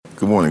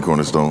Good morning,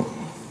 Cornerstone.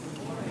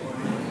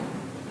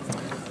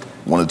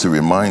 Wanted to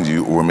remind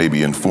you, or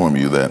maybe inform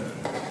you, that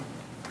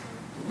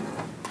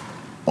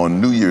on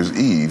New Year's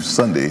Eve,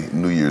 Sunday,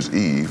 New Year's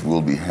Eve,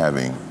 we'll be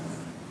having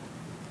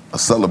a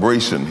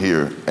celebration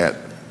here at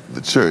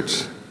the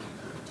church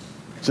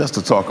just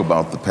to talk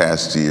about the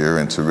past year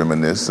and to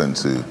reminisce and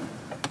to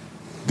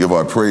give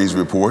our praise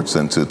reports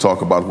and to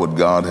talk about what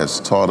God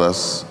has taught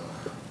us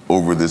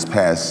over this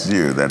past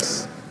year.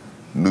 That's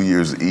New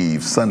Year's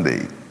Eve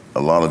Sunday. A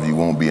lot of you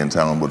won't be in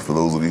town, but for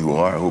those of you who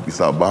are, I hope you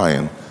stop by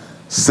and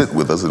sit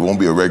with us. It won't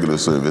be a regular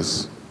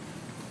service.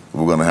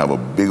 We're going to have a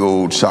big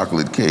old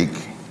chocolate cake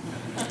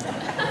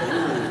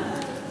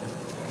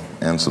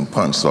and some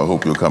punch, so I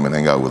hope you'll come and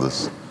hang out with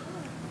us.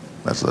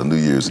 That's a New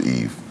Year's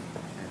Eve.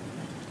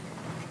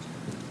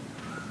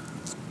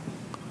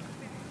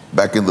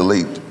 Back in the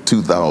late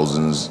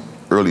 2000s,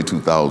 early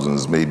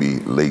 2000s, maybe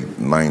late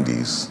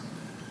 90s,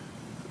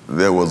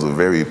 there was a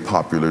very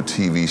popular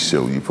TV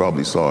show. You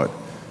probably saw it.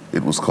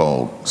 It was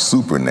called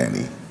Super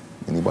Nanny.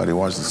 Anybody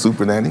watch the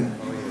Super Nanny?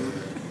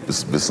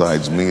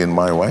 Besides me and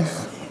my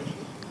wife?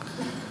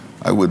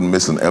 I wouldn't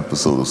miss an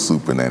episode of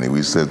Super Nanny.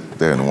 We'd sit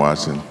there and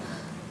watch and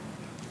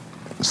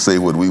say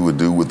what we would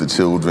do with the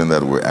children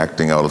that were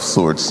acting out of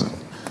sorts and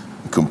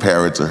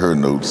compare it to her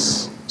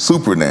notes.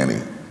 Super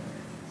Nanny.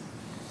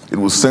 It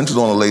was centered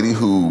on a lady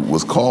who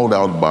was called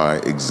out by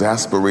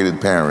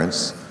exasperated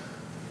parents,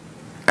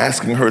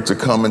 asking her to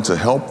come and to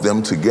help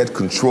them to get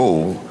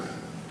control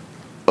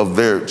of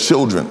their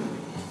children.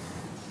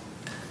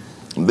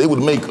 They would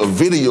make a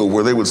video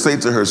where they would say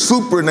to her,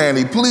 "Super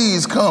Nanny,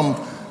 please come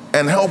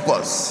and help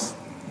us."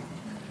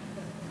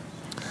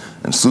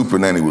 And Super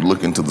Nanny would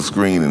look into the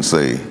screen and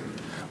say,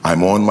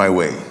 "I'm on my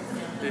way,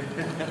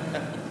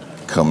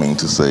 coming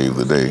to save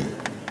the day."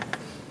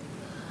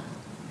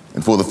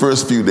 And for the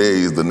first few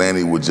days, the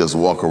nanny would just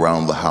walk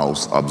around the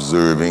house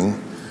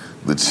observing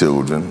the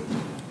children,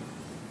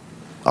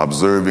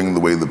 observing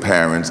the way the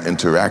parents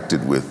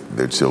interacted with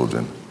their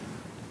children.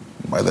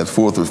 By that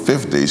fourth or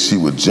fifth day, she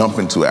would jump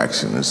into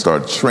action and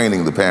start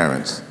training the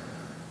parents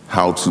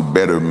how to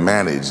better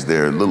manage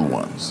their little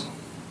ones.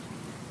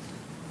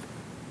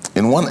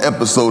 In one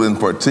episode in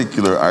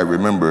particular, I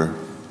remember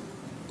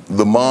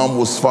the mom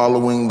was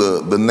following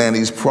the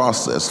nanny's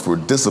process for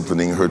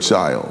disciplining her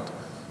child.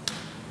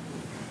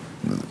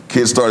 The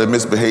kid started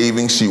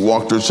misbehaving. She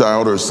walked her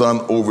child, her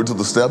son, over to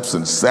the steps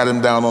and sat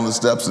him down on the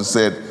steps and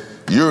said,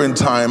 "You're in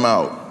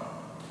timeout.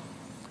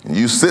 And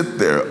you sit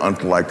there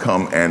until I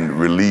come and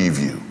relieve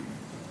you."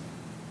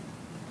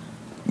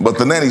 But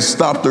the nanny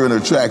stopped her in her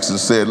tracks and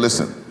said,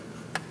 "Listen,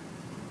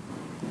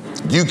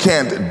 you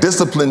can't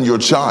discipline your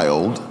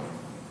child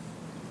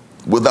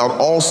without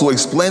also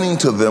explaining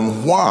to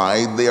them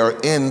why they are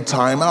in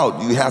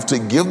timeout. You have to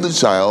give the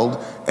child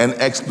an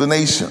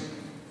explanation."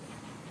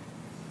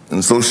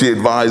 And so she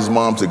advised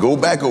mom to go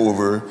back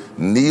over,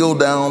 kneel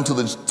down to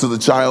the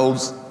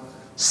child's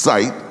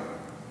sight,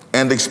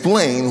 and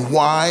explain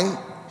why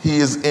he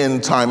is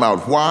in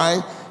timeout,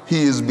 why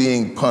he is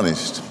being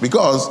punished.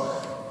 Because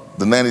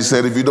the nanny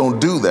said, if you don't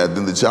do that,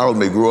 then the child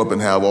may grow up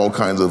and have all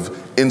kinds of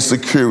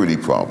insecurity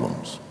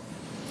problems,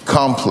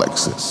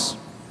 complexes.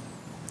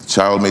 The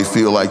child may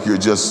feel like you're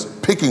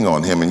just picking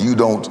on him and you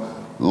don't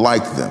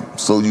like them.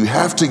 So you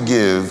have to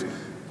give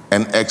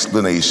an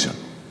explanation.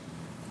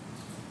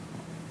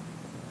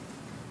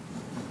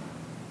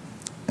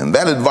 And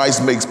that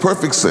advice makes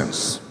perfect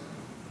sense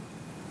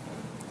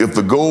if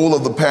the goal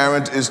of the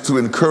parent is to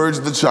encourage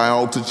the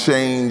child to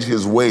change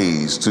his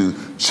ways, to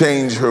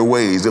change her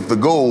ways. If the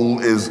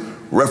goal is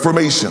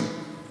reformation,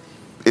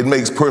 it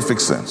makes perfect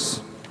sense.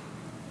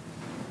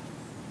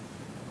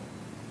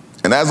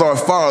 And as our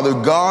Father,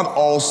 God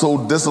also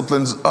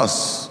disciplines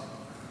us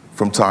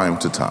from time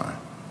to time.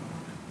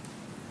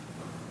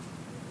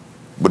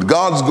 But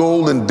God's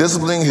goal in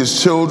disciplining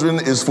his children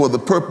is for the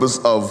purpose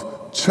of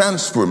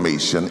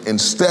transformation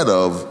instead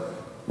of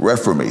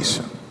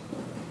reformation.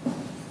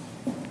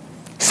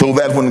 So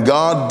that when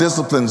God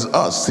disciplines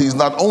us, he's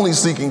not only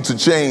seeking to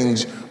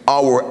change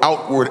our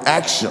outward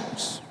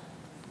actions,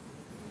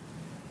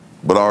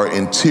 but our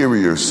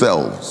interior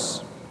selves.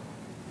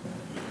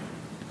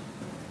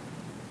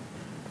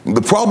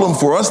 The problem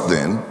for us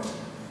then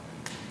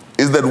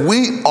is that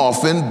we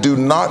often do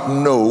not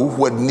know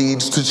what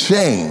needs to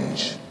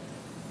change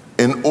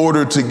in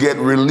order to get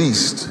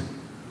released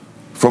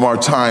from our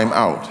time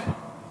out.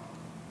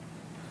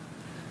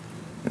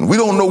 And we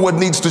don't know what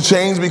needs to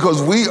change because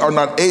we are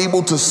not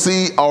able to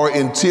see our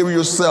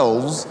interior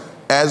selves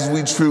as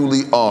we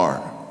truly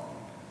are.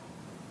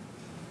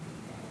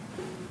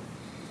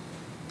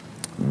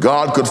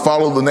 God could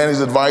follow the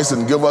nanny's advice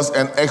and give us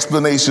an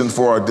explanation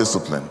for our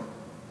discipline.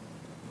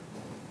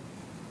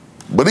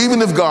 But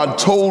even if God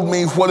told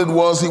me what it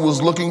was he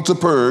was looking to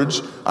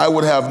purge, I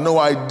would have no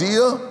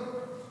idea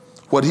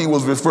what he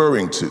was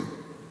referring to.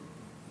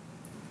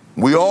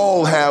 We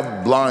all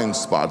have blind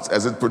spots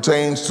as it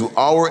pertains to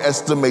our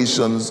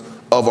estimations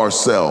of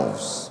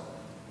ourselves.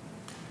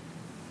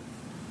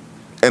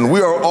 And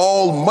we are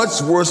all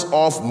much worse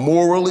off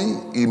morally,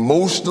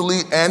 emotionally,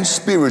 and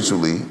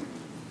spiritually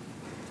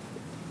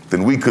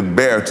than we could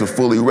bear to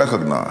fully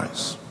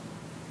recognize.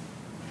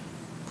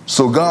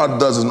 So God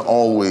doesn't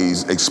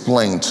always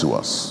explain to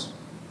us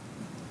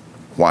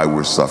why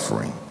we're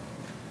suffering.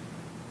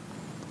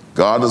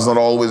 God does not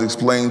always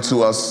explain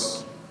to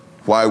us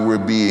why we're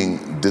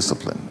being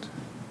disciplined.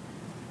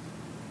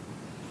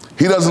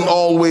 He doesn't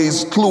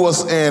always clue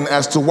us in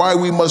as to why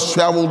we must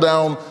travel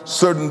down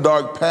certain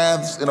dark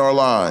paths in our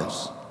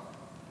lives.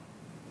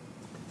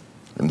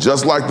 And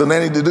just like the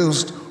nanny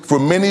deduced, for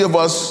many of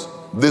us,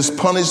 this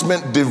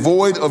punishment,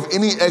 devoid of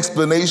any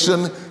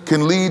explanation,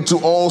 can lead to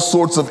all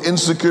sorts of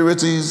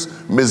insecurities,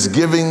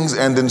 misgivings,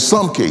 and in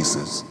some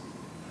cases,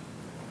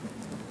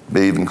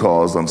 may even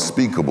cause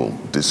unspeakable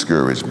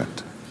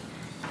discouragement.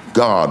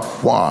 God,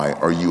 why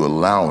are you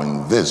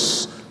allowing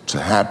this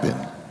to happen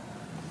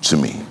to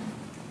me?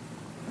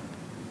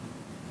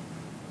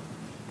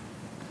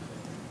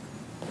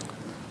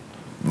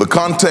 The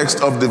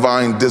context of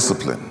divine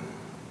discipline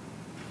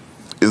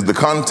is the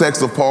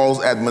context of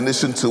Paul's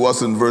admonition to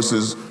us in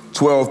verses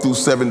 12 through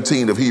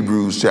 17 of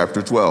Hebrews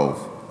chapter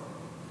 12.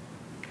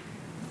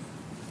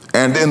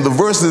 And in the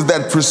verses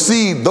that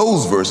precede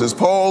those verses,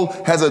 Paul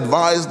has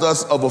advised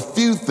us of a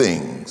few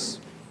things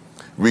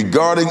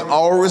regarding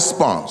our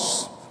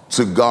response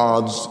to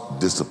God's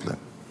discipline.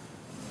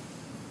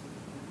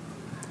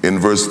 In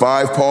verse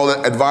 5, Paul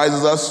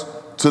advises us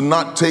to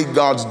not take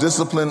God's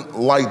discipline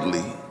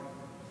lightly.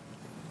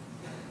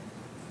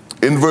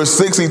 In verse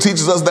 6, he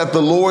teaches us that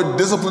the Lord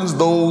disciplines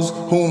those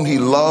whom he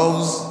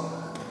loves,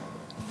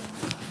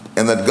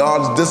 and that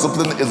God's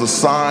discipline is a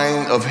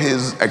sign of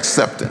his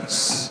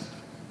acceptance.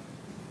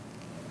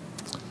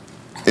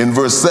 In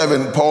verse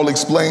 7, Paul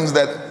explains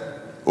that,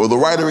 or the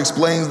writer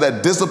explains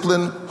that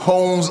discipline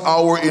hones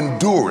our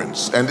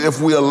endurance, and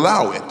if we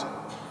allow it,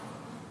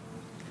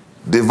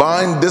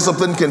 divine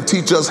discipline can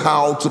teach us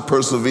how to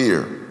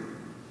persevere.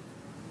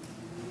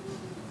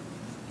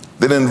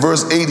 Then in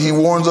verse 8, he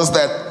warns us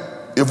that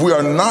if we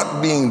are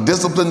not being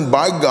disciplined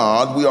by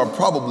God, we are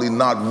probably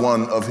not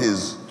one of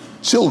his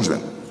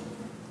children.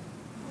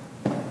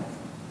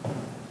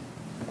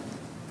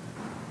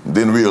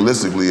 Then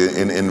realistically,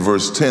 in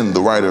verse 10,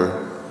 the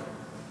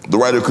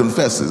writer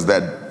confesses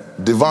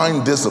that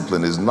divine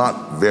discipline is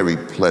not very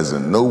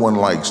pleasant. No one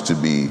likes to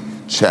be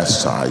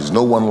chastised.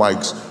 No one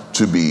likes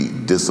to be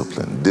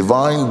disciplined.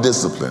 Divine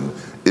discipline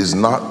is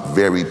not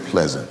very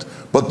pleasant.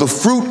 But the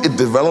fruit it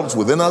develops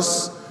within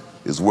us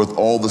is worth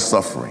all the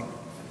suffering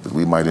that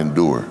we might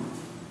endure.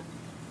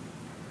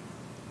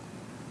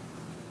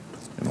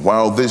 And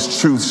while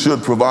this truth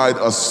should provide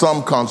us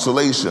some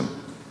consolation,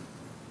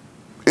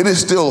 it is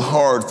still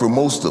hard for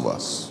most of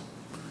us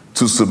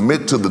to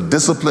submit to the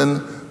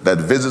discipline that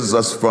visits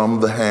us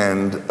from the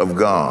hand of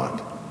God.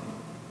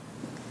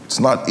 It's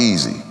not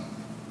easy.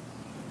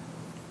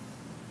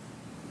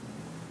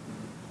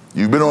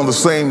 You've been on the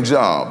same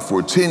job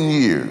for 10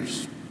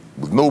 years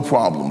with no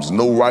problems,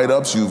 no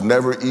write-ups. You've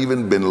never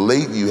even been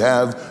late. You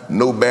have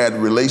no bad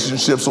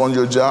relationships on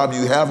your job.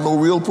 You have no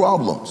real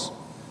problems.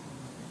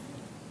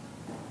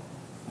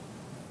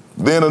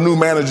 Then a new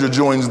manager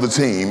joins the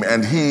team,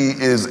 and he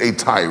is a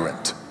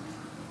tyrant.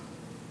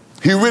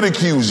 He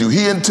ridicules you.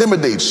 He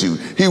intimidates you.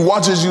 He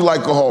watches you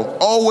like a hawk,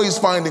 always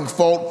finding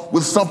fault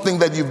with something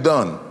that you've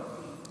done.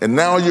 And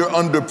now you're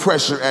under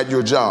pressure at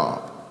your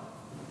job.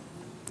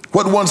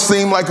 What once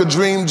seemed like a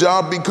dream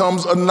job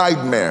becomes a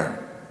nightmare.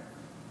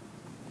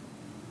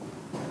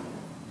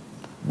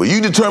 But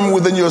you determine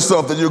within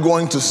yourself that you're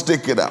going to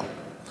stick it out.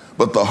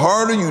 But the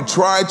harder you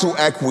try to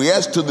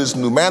acquiesce to this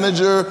new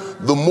manager,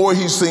 the more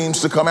he seems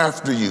to come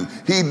after you.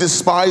 He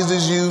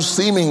despises you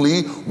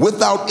seemingly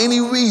without any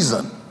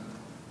reason.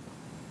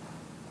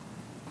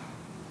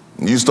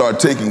 You start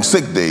taking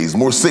sick days,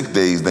 more sick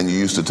days than you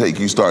used to take.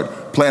 You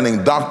start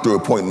planning doctor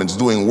appointments,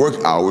 doing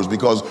work hours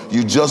because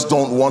you just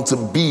don't want to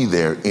be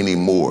there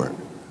anymore.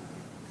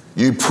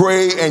 You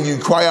pray and you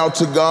cry out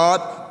to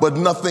God, but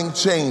nothing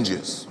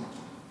changes.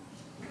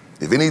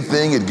 If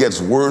anything, it gets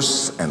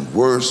worse and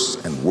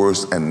worse and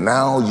worse, and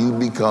now you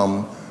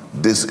become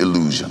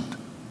disillusioned,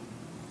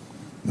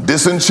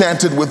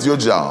 disenchanted with your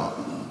job,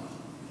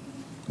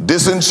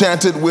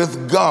 disenchanted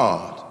with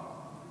God.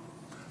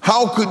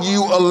 How could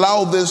you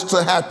allow this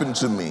to happen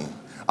to me?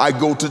 I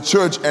go to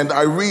church and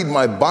I read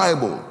my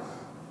Bible.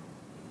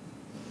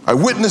 I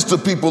witness to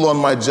people on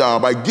my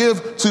job. I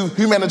give to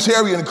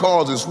humanitarian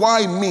causes.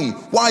 Why me?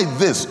 Why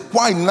this?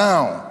 Why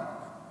now?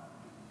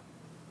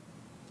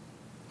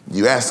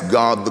 You ask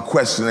God the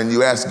question and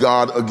you ask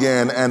God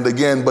again and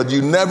again, but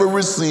you never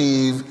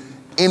receive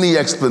any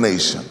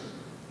explanation.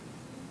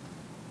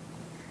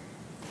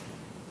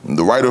 And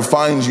the writer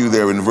finds you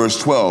there in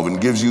verse 12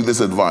 and gives you this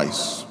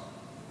advice.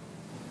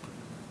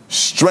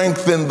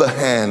 Strengthen the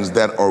hands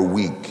that are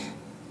weak,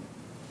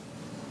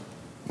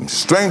 and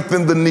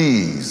strengthen the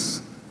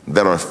knees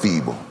that are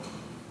feeble.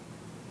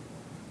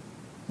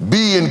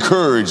 Be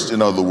encouraged,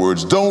 in other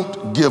words.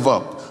 Don't give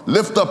up.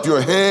 Lift up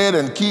your head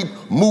and keep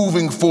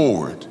moving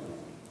forward.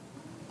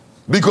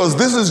 Because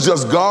this is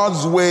just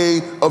God's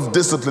way of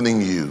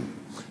disciplining you,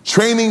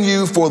 training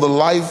you for the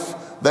life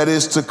that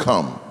is to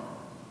come.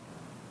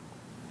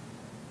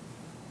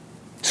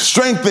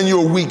 Strengthen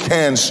your weak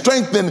hands.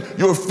 Strengthen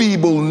your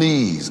feeble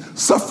knees.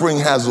 Suffering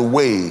has a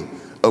way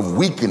of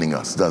weakening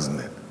us, doesn't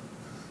it?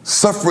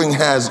 Suffering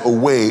has a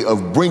way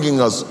of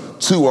bringing us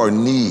to our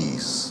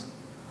knees.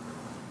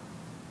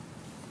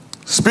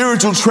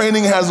 Spiritual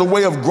training has a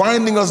way of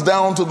grinding us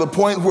down to the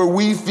point where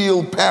we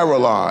feel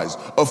paralyzed,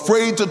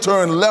 afraid to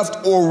turn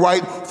left or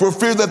right for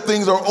fear that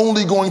things are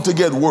only going to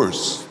get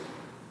worse.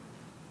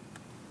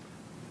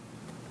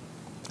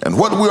 And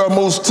what we are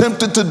most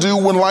tempted to do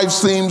when life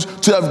seems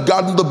to have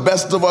gotten the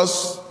best of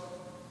us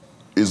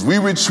is we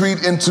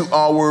retreat into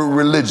our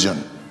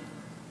religion.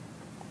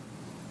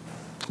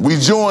 We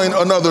join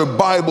another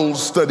Bible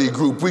study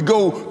group. We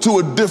go to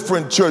a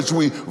different church.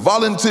 We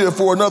volunteer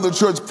for another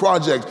church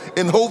project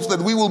in hopes that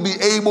we will be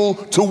able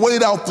to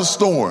wait out the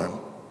storm.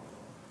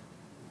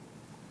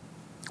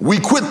 We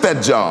quit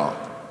that job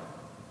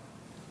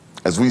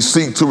as we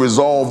seek to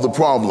resolve the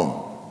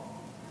problem.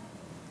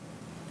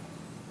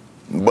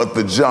 But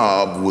the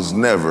job was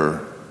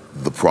never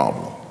the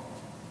problem.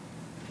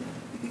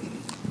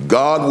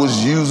 God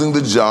was using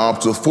the job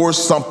to force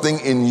something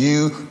in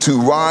you to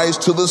rise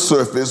to the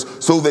surface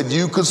so that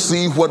you could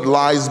see what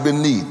lies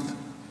beneath,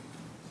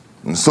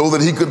 and so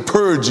that he could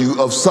purge you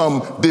of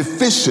some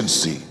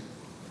deficiency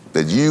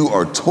that you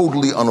are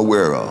totally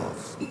unaware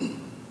of.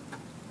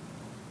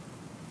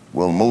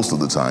 Well, most of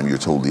the time you're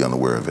totally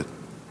unaware of it.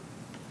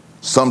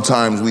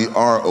 Sometimes we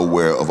are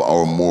aware of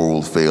our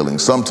moral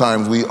failings.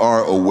 Sometimes we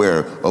are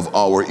aware of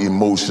our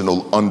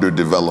emotional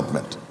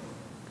underdevelopment.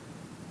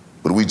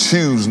 But we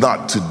choose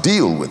not to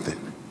deal with it.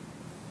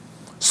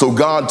 So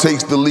God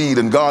takes the lead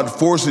and God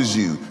forces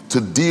you to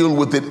deal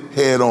with it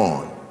head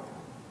on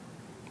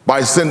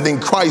by sending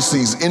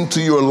crises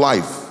into your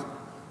life.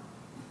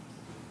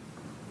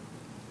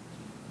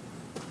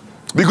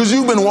 Because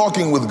you've been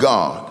walking with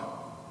God,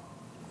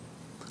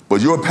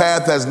 but your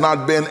path has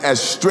not been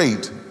as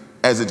straight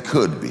as it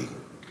could be.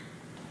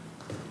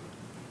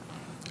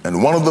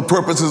 And one of the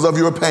purposes of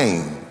your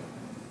pain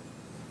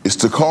is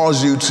to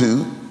cause you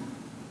to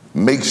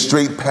make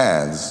straight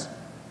paths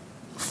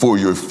for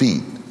your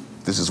feet.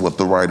 This is what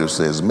the writer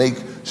says: make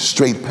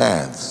straight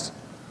paths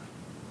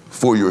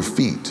for your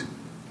feet.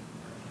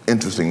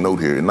 Interesting note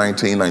here. In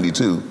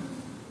 1992,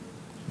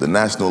 the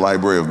National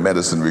Library of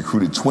Medicine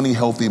recruited 20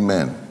 healthy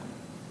men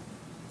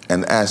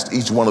and asked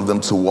each one of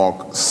them to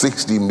walk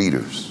 60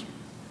 meters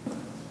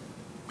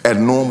at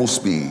normal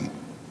speed.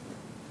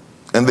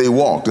 And they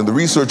walked, and the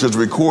researchers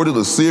recorded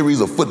a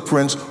series of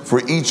footprints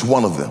for each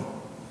one of them.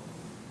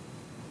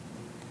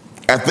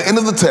 At the end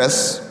of the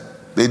test,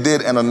 they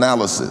did an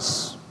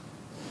analysis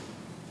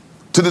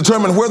to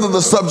determine whether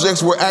the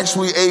subjects were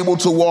actually able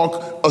to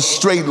walk a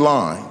straight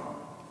line.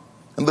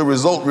 And the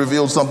result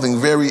revealed something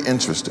very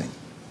interesting: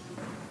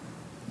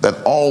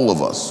 that all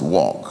of us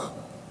walk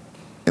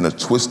in a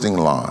twisting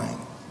line.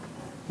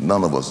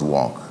 None of us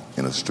walk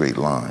in a straight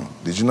line.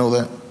 Did you know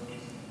that?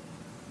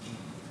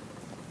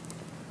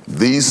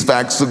 These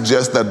facts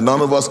suggest that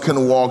none of us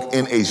can walk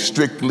in a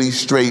strictly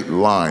straight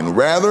line.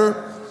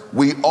 Rather,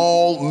 we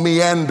all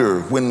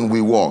meander when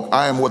we walk.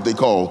 I am what they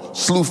call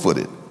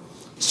slew-footed.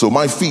 So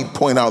my feet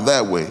point out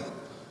that way.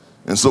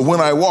 And so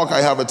when I walk,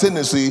 I have a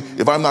tendency,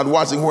 if I'm not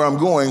watching where I'm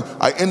going,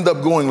 I end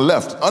up going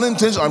left.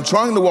 Unintentionally, I'm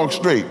trying to walk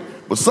straight,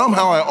 but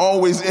somehow I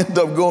always end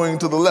up going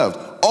to the left.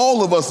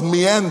 All of us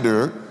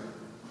meander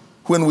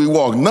when we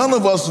walk. None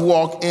of us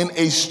walk in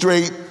a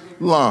straight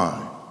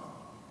line.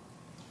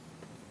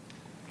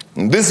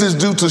 And this is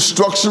due to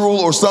structural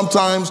or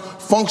sometimes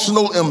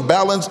functional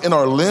imbalance in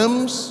our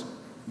limbs.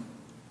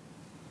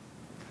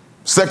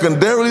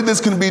 Secondarily, this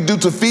can be due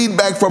to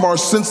feedback from our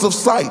sense of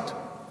sight,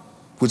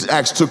 which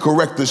acts to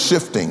correct the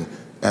shifting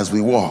as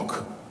we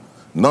walk.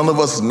 None of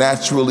us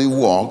naturally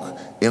walk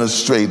in a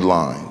straight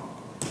line.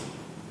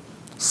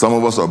 Some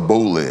of us are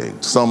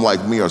bow-legged. Some,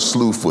 like me, are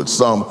slew-foot.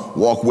 Some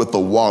walk with a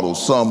waddle.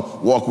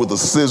 Some walk with a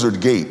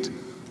scissored gait.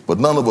 But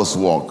none of us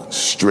walk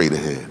straight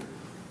ahead.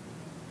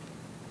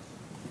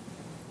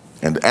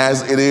 And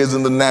as it is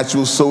in the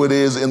natural, so it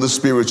is in the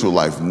spiritual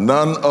life.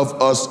 None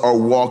of us are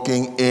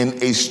walking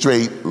in a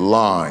straight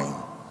line.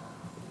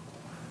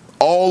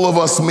 All of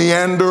us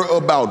meander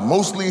about,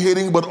 mostly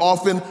hitting but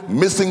often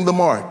missing the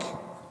mark.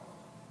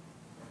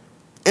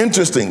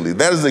 Interestingly,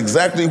 that is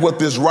exactly what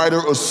this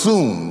writer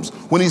assumes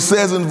when he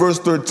says in verse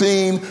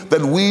 13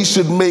 that we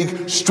should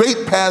make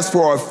straight paths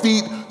for our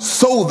feet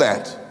so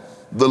that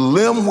the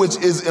limb which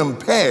is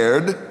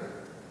impaired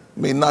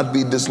may not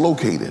be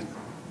dislocated.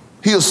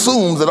 He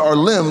assumes that our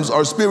limbs,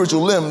 our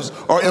spiritual limbs,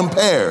 are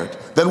impaired,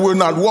 that we're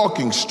not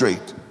walking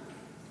straight.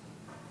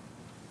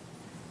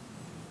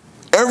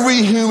 Every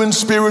human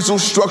spiritual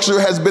structure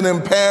has been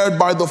impaired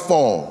by the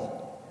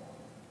fall.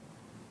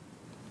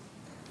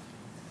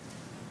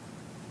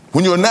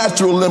 When your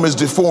natural limb is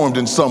deformed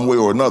in some way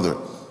or another,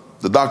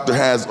 the doctor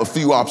has a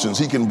few options.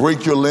 He can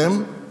break your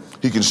limb.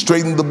 He can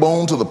straighten the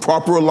bone to the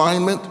proper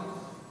alignment.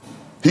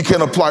 He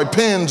can apply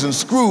pins and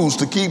screws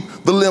to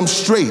keep the limb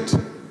straight.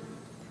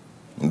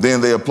 And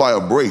then they apply a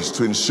brace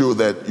to ensure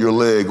that your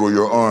leg or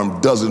your arm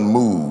doesn't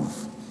move.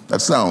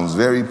 That sounds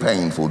very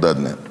painful,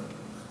 doesn't it?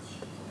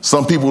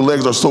 Some people's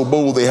legs are so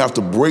bold they have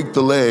to break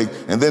the leg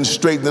and then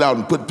straighten it out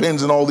and put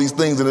pins and all these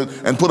things in it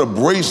and put a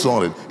brace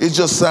on it. It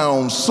just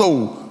sounds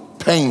so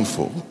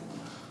painful.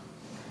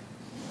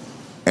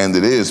 And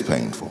it is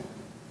painful.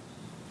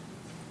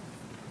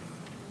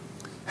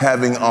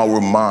 Having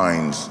our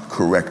minds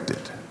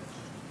corrected,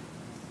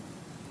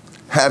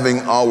 having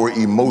our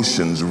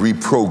emotions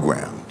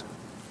reprogrammed,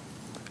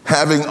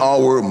 having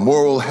our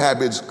moral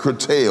habits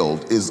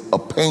curtailed is a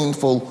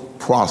painful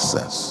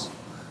process,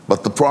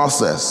 but the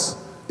process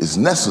is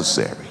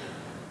necessary.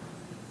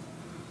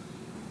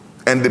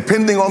 And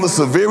depending on the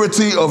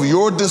severity of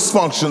your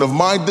dysfunction, of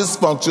my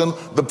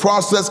dysfunction, the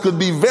process could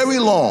be very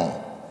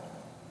long,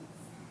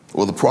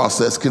 or the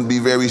process can be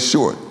very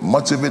short.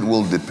 Much of it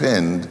will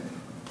depend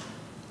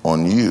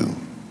on you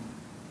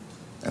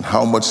and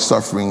how much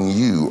suffering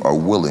you are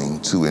willing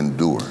to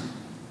endure.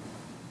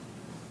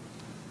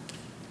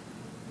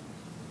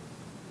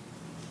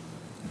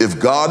 If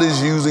God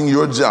is using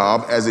your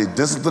job as a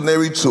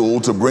disciplinary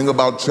tool to bring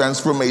about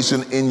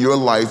transformation in your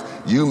life,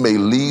 you may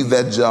leave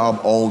that job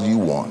all you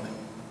want.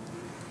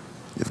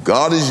 If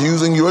God is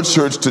using your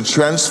church to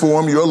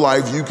transform your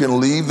life, you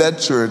can leave that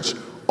church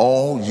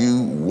all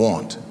you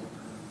want.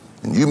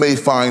 And you may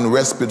find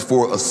respite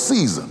for a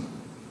season,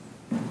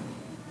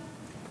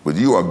 but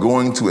you are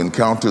going to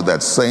encounter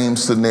that same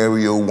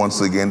scenario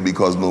once again,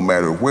 because no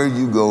matter where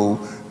you go,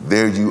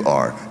 there you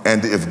are.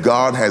 And if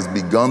God has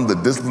begun the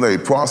disciplinary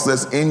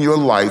process in your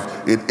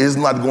life, it is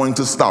not going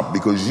to stop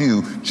because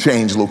you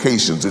change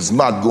locations. It's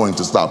not going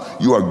to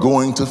stop. You are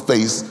going to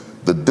face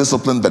the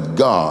discipline that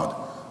God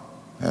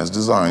has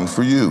designed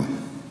for you.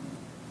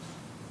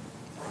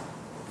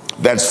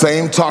 That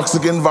same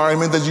toxic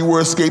environment that you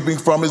were escaping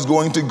from is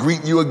going to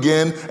greet you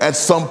again at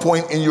some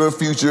point in your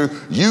future.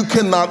 You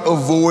cannot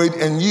avoid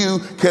and you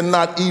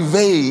cannot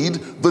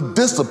evade the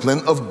discipline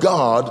of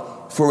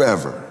God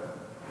forever.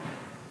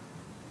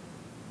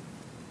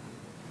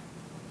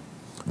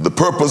 The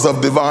purpose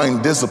of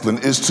divine discipline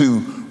is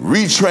to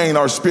retrain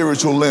our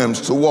spiritual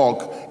limbs to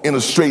walk in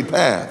a straight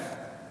path.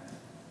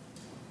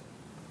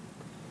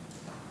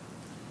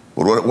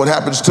 But what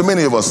happens to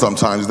many of us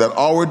sometimes is that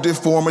our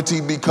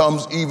deformity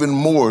becomes even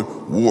more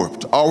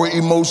warped. Our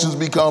emotions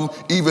become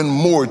even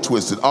more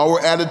twisted. Our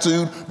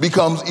attitude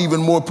becomes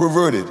even more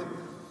perverted.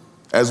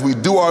 As we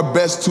do our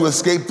best to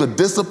escape the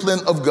discipline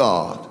of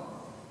God,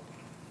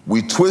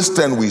 we twist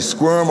and we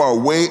squirm our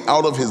way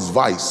out of his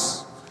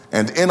vice.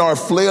 And in our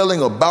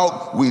flailing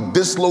about, we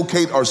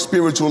dislocate our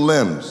spiritual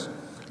limbs.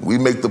 We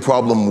make the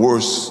problem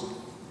worse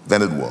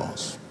than it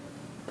was.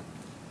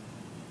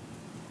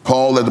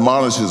 Paul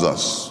admonishes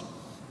us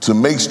to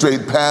make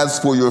straight paths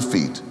for your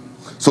feet,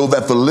 so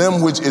that the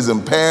limb which is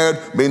impaired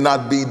may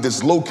not be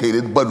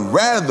dislocated, but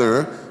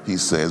rather, he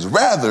says,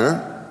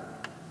 rather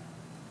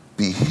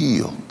be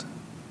healed.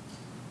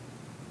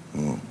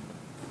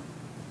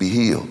 Be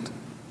healed.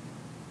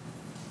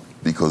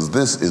 Because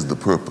this is the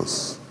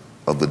purpose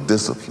of the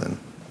discipline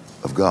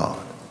of God,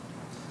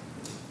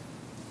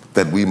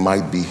 that we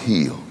might be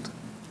healed.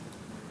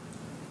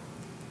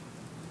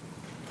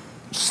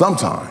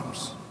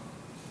 Sometimes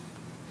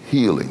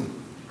healing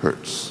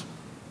hurts.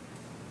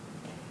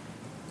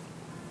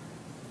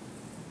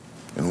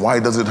 And why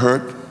does it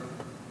hurt?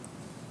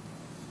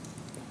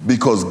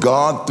 Because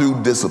God,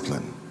 through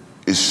discipline,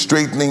 is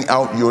straightening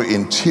out your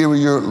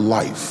interior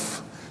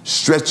life,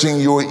 stretching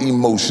your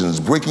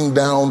emotions, breaking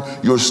down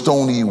your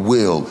stony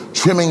will,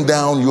 trimming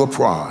down your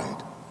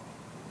pride.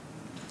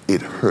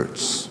 It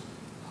hurts.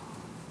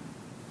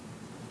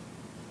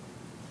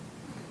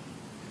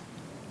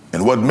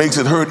 And what makes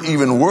it hurt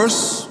even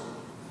worse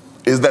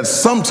is that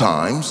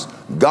sometimes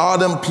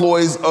God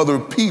employs other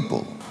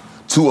people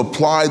to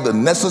apply the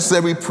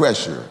necessary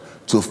pressure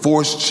to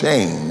force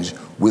change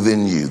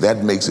within you.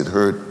 That makes it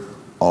hurt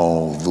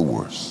all the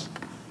worse.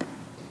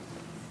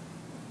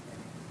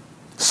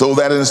 So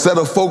that instead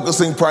of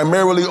focusing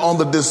primarily on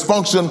the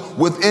dysfunction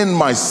within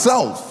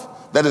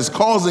myself that is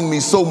causing me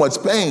so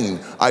much pain,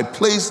 I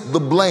place the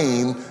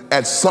blame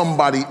at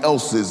somebody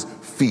else's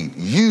feet.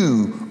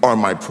 You are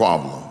my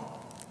problem.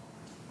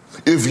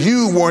 If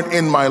you weren't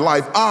in my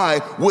life,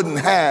 I wouldn't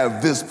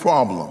have this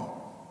problem.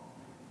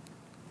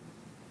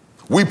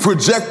 We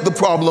project the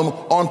problem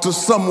onto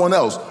someone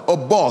else, a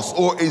boss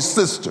or a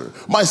sister.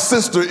 My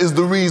sister is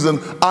the reason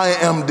I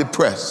am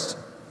depressed.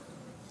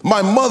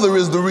 My mother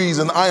is the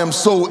reason I am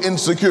so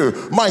insecure.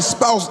 My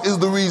spouse is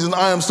the reason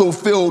I am so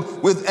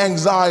filled with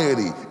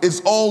anxiety.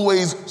 It's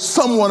always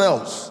someone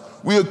else.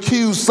 We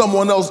accuse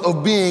someone else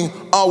of being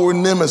our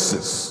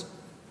nemesis.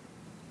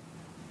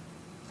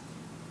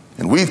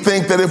 And we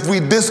think that if we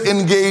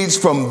disengage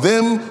from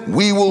them,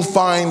 we will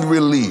find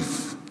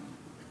relief.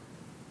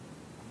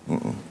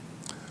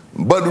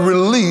 But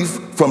relief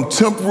from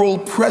temporal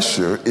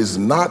pressure is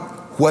not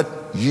what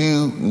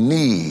you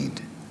need.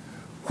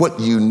 What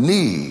you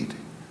need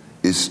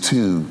is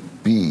to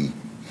be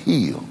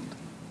healed.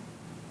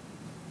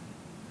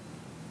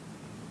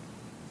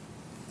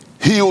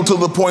 Healed to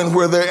the point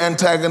where their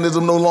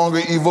antagonism no longer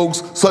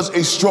evokes such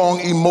a strong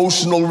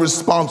emotional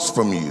response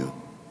from you.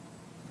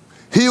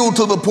 Healed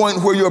to the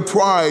point where your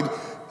pride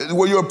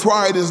where your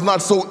pride is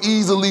not so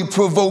easily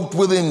provoked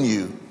within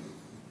you,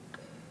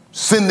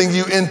 sending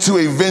you into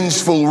a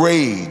vengeful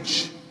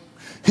rage.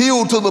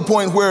 Healed to the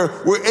point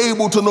where we're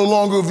able to no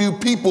longer view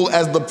people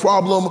as the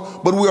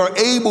problem, but we are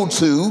able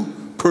to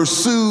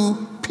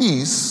pursue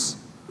peace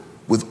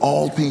with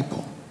all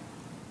people.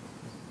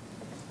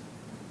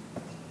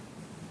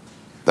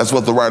 That's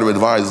what the writer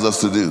advises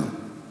us to do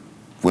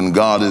when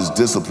God is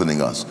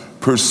disciplining us.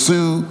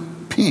 Pursue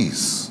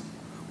peace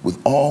with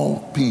all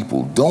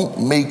people.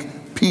 Don't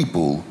make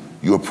people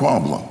your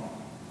problem.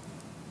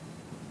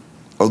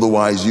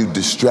 Otherwise, you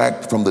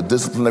distract from the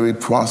disciplinary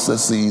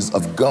processes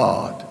of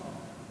God.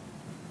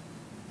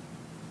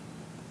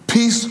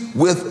 Peace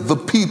with the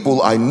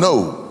people I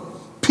know.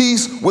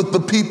 Peace with the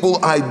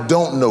people I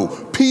don't know.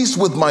 Peace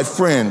with my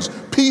friends.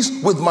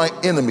 Peace with my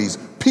enemies.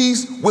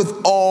 Peace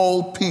with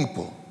all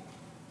people.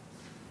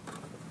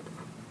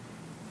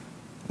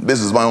 This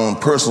is my own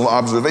personal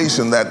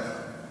observation that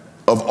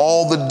of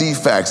all the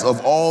defects, and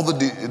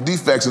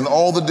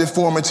all the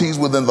deformities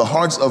within the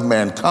hearts of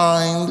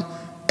mankind,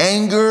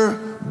 anger,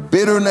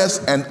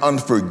 bitterness, and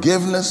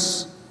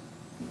unforgiveness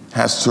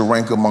has to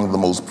rank among the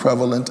most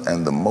prevalent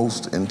and the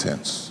most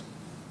intense.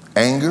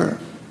 Anger,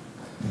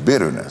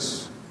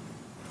 bitterness,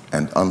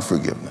 and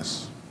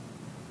unforgiveness.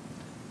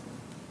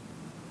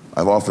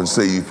 I've often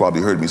said, you've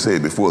probably heard me say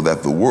it before,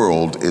 that the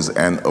world is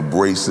an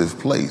abrasive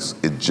place.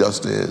 It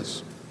just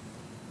is.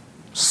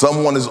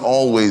 Someone is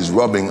always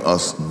rubbing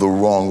us the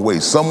wrong way.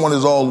 Someone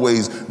is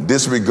always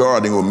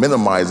disregarding or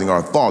minimizing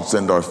our thoughts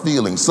and our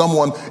feelings.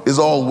 Someone is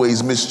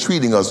always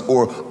mistreating us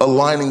or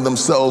aligning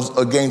themselves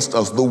against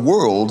us. The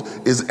world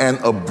is an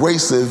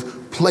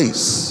abrasive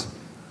place.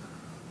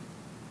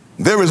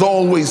 There is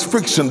always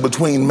friction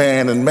between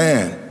man and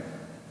man.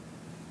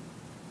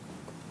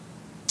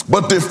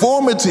 But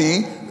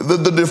deformity,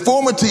 the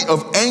deformity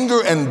of anger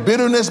and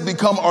bitterness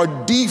become our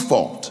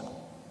default.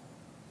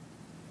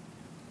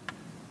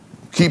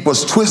 Keep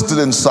us twisted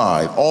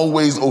inside,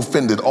 always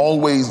offended,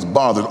 always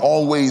bothered,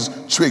 always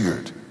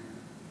triggered.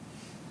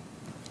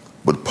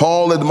 But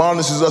Paul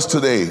admonishes us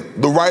today,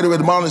 the writer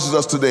admonishes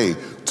us today,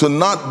 to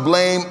not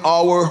blame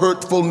our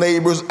hurtful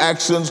neighbor's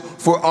actions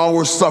for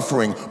our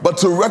suffering, but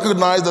to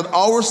recognize that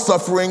our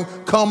suffering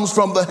comes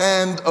from the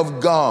hand of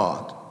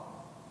God.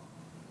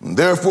 And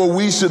therefore,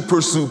 we should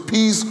pursue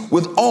peace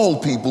with all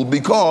people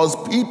because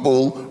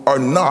people are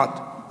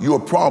not your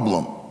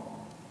problem.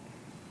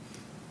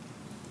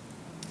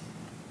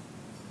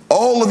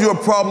 All of your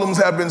problems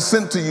have been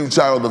sent to you,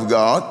 child of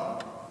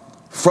God,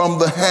 from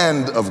the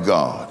hand of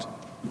God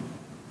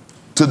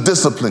to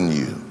discipline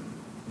you,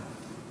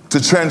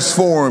 to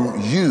transform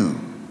you,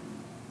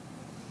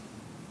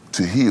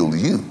 to heal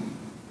you.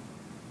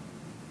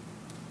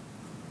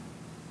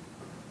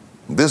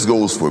 This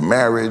goes for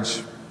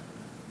marriage,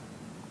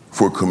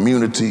 for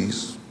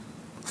communities,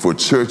 for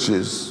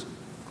churches,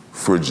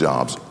 for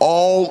jobs.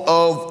 All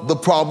of the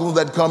problems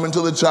that come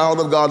into the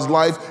child of God's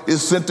life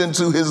is sent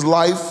into his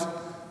life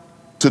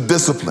to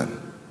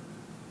discipline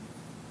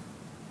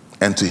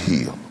and to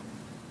heal.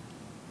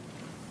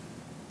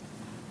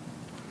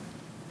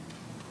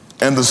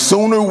 And the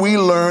sooner we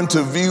learn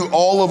to view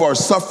all of our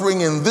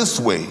suffering in this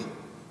way,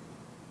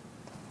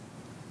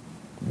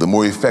 the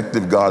more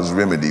effective God's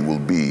remedy will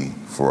be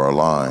for our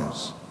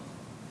lives.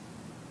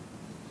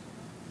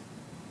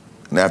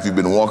 And after you've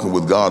been walking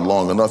with God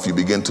long enough, you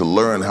begin to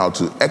learn how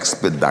to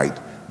expedite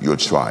your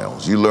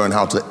trials. You learn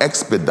how to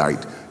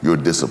expedite your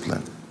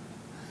discipline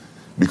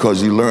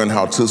because you learn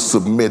how to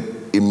submit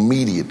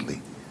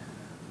immediately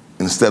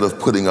instead of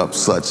putting up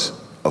such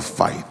a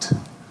fight.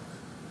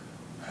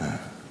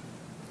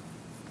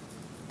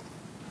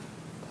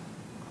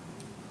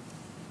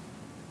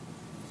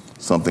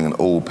 Something an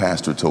old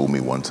pastor told me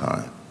one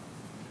time.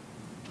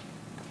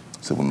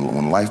 He said,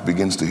 when life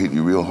begins to hit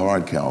you real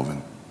hard,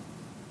 Calvin,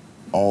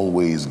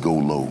 always go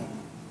low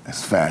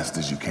as fast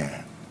as you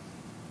can.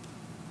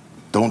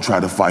 Don't try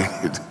to fight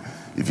it.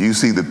 If you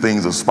see that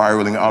things are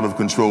spiraling out of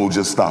control,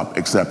 just stop,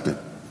 accept it.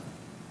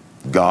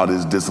 God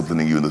is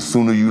disciplining you, and the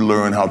sooner you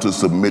learn how to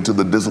submit to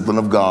the discipline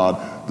of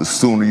God, the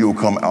sooner you'll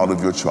come out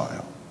of your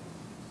trial.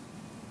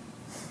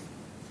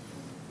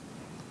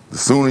 The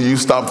sooner you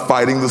stop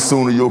fighting, the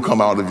sooner you'll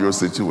come out of your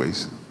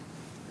situation.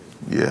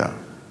 Yeah.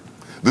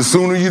 The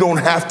sooner you don't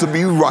have to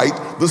be right,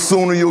 the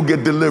sooner you'll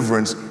get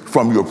deliverance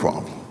from your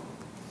problem.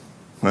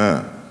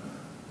 Man,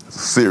 it's a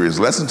serious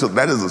lesson.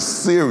 That is a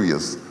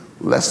serious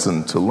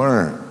lesson to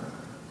learn.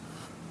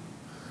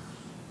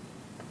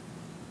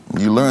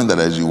 You learn that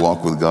as you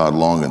walk with God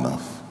long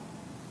enough.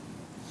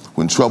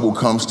 When trouble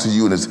comes to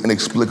you and it's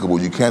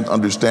inexplicable, you can't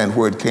understand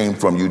where it came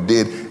from. You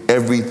did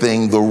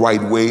everything the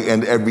right way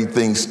and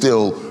everything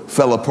still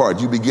fell apart.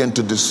 You begin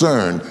to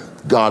discern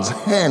God's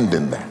hand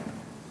in that.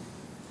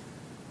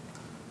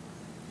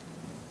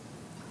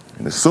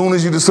 And as soon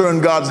as you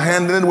discern God's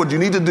hand in it, what you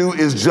need to do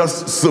is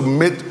just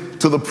submit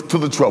to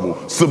the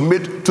trouble,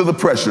 submit to the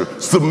pressure,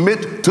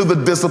 submit to the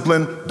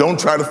discipline. Don't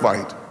try to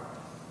fight.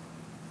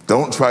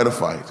 Don't try to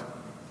fight.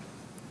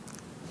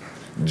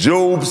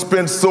 Job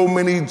spent so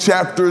many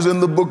chapters in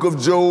the book of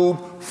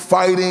Job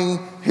fighting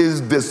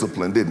his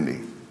discipline, didn't he?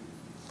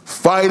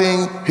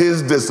 Fighting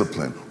his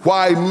discipline.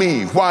 Why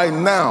me? Why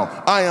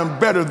now? I am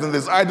better than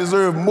this. I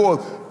deserve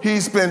more. He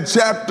spent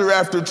chapter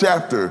after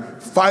chapter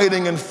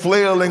fighting and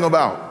flailing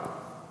about.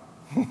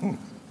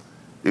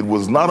 It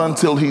was not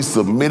until he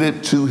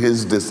submitted to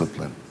his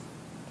discipline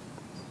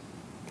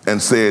and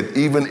said,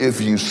 even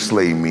if you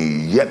slay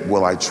me, yet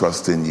will I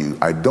trust in you.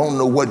 I don't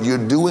know what you're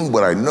doing,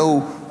 but I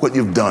know what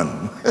you've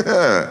done.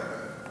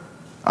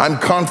 I'm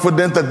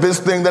confident that this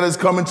thing that has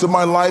come into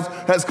my life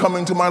has come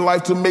into my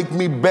life to make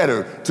me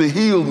better, to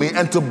heal me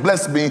and to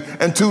bless me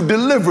and to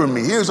deliver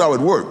me. Here's how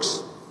it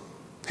works.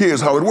 Here's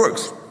how it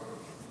works.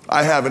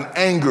 I have an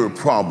anger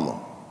problem.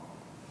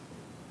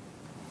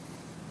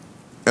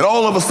 And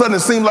all of a sudden,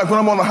 it seems like when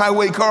I'm on the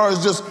highway,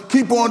 cars just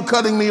keep on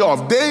cutting me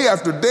off. Day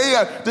after day,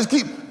 I just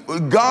keep.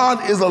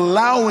 God is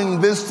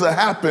allowing this to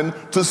happen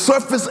to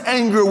surface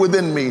anger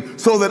within me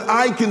so that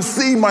I can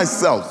see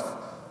myself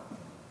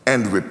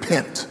and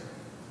repent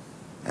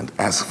and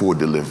ask for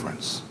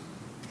deliverance.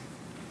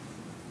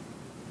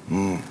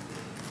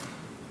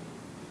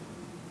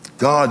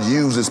 God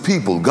uses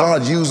people,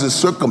 God uses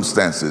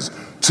circumstances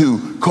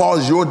to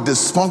cause your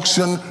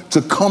dysfunction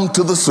to come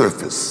to the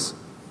surface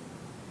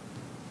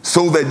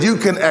so that you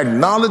can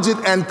acknowledge it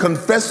and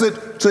confess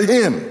it to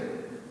Him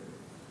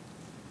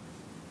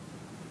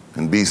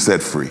and be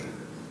set free.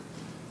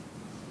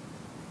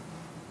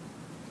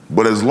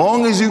 But as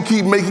long as you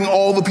keep making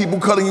all the people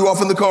cutting you off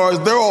in the cars,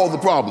 they're all the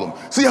problem.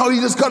 See how he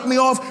just cut me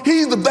off?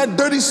 He's that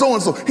dirty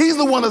so-and-so. He's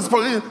the one that's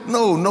probably,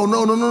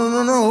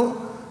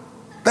 no.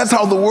 That's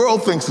how the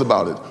world thinks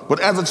about it. But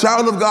as a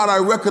child of God, I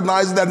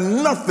recognize that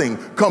nothing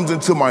comes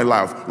into my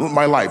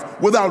life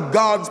without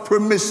God's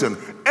permission.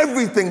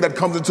 Everything that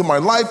comes into my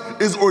life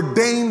is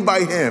ordained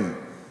by Him.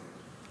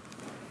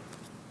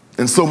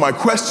 And so my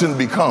question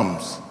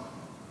becomes,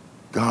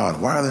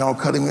 God, why are they all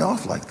cutting me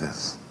off like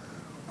this?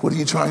 What are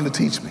you trying to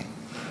teach me?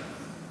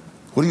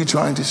 What are you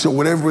trying to show?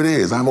 Whatever it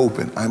is, I'm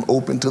open. I'm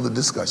open to the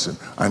discussion.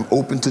 I'm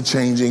open to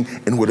changing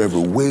in whatever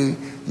way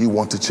you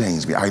want to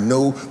change me. I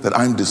know that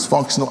I'm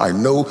dysfunctional. I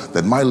know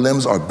that my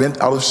limbs are bent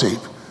out of shape.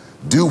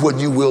 Do what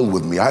you will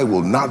with me. I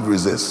will not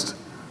resist.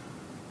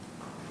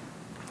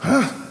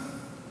 The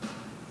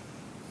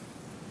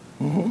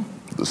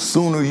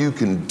sooner you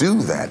can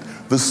do that,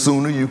 the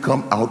sooner you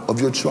come out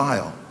of your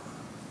trial.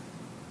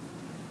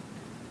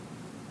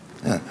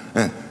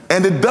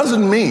 And it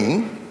doesn't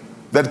mean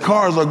that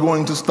cars are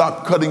going to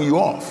stop cutting you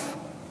off.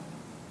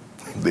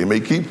 They may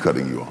keep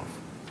cutting you off,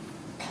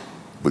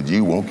 but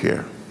you won't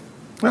care.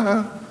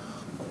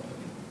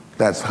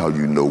 That's how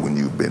you know when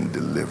you've been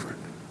delivered.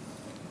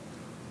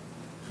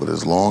 But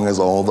as long as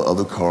all the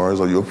other cars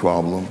are your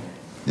problem,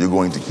 you're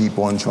going to keep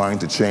on trying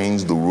to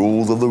change the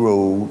rules of the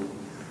road.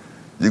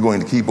 You're going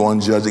to keep on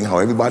judging how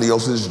everybody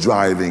else is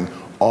driving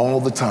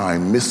all the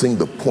time, missing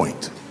the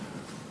point.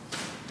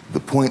 The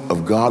point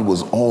of God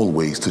was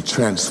always to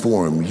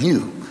transform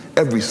you.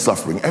 Every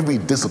suffering, every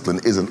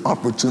discipline is an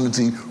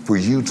opportunity for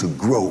you to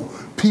grow.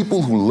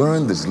 People who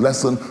learn this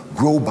lesson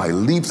grow by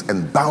leaps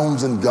and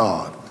bounds in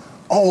God,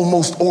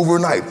 almost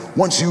overnight,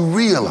 once you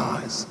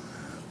realize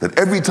that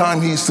every time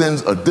He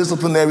sends a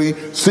disciplinary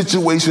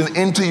situation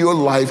into your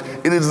life,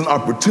 it is an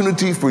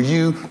opportunity for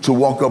you to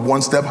walk up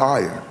one step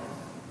higher.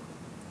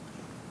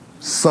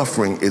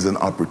 Suffering is an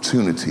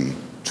opportunity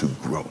to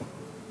grow.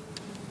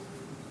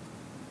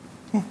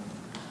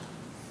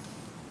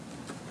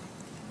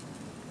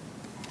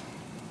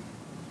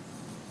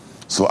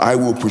 So I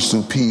will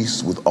pursue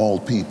peace with all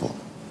people,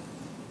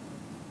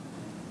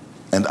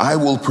 and I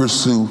will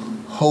pursue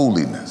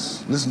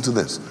holiness. Listen to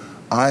this.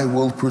 I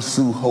will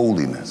pursue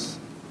holiness,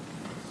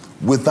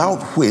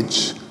 without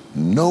which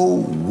no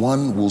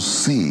one will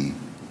see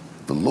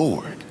the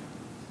Lord.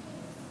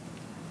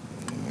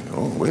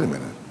 Oh, wait a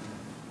minute.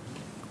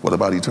 What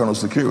about eternal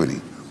security?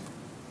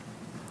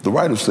 The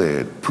writer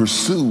said,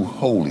 pursue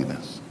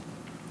holiness,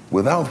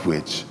 without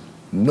which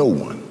no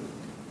one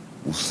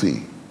will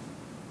see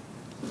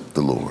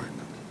the Lord.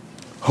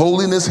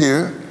 Holiness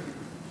here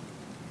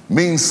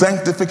means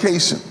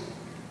sanctification.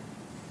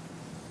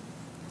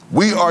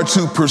 We are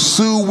to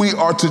pursue, we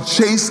are to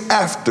chase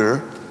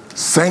after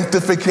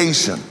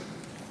sanctification.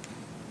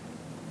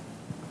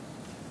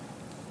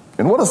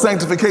 And what does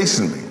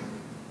sanctification mean?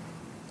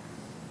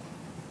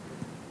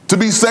 To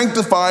be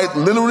sanctified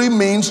literally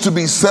means to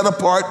be set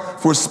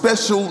apart for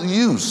special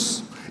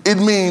use. It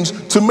means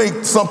to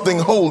make something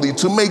holy,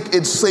 to make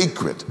it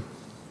sacred.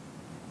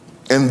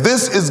 And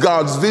this is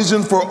God's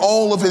vision for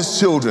all of His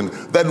children,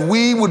 that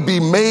we would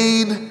be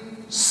made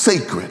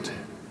sacred,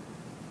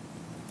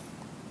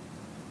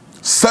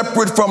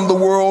 separate from the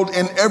world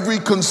in every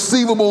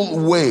conceivable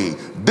way,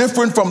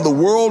 different from the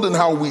world in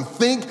how we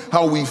think,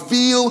 how we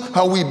feel,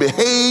 how we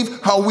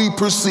behave, how we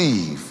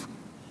perceive.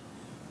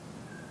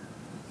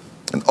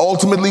 And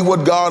ultimately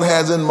what God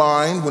has in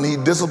mind when He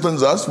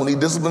disciplines us, when He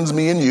disciplines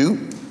me and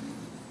you,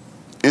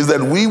 is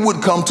that we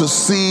would come to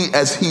see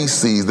as he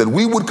sees, that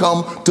we would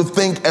come to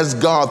think as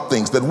God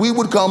thinks, that we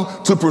would come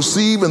to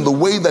perceive in the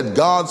way that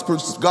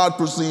God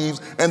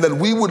perceives, and that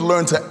we would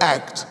learn to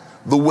act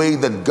the way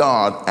that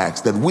God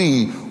acts, that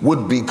we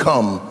would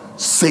become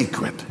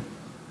sacred.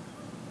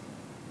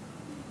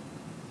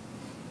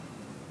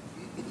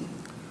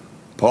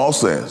 Paul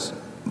says,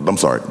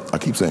 I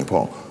keep saying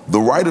Paul. The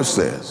writer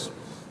says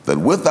that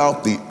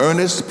without the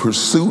earnest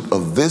pursuit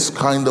of this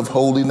kind of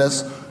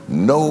holiness,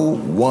 no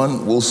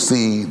one will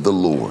see the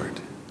Lord.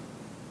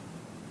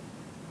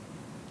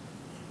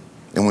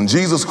 And when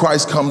Jesus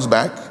Christ comes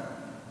back,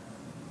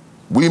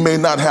 we may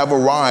not have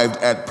arrived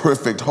at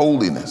perfect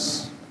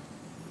holiness,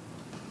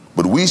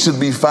 but we should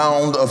be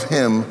found of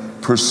him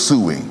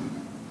pursuing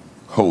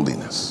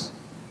holiness.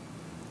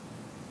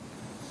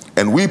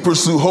 And we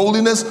pursue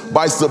holiness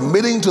by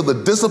submitting to the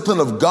discipline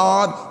of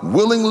God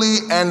willingly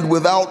and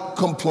without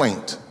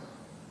complaint.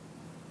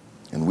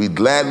 And we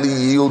gladly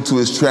yield to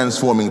his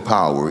transforming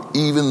power,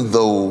 even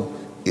though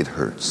it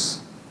hurts.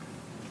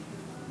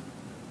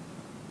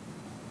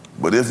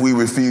 But if we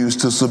refuse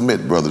to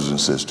submit, brothers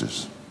and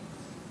sisters,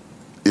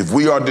 if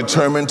we are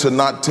determined to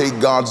not take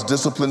God's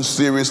discipline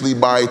seriously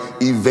by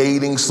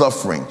evading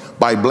suffering,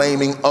 by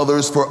blaming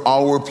others for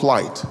our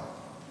plight,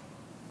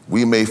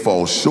 we may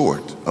fall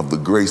short of the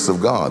grace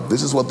of God.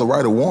 This is what the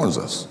writer warns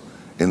us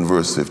in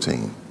verse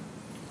 15.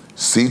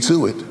 See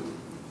to it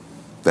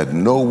that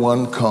no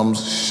one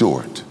comes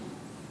short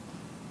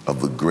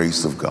of the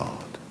grace of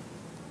God.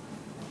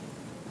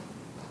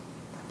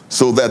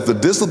 So that the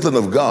discipline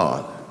of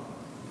God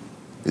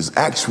is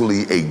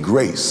actually a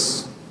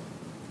grace.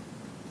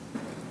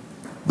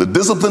 The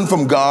discipline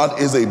from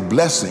God is a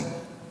blessing.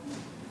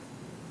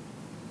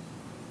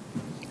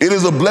 It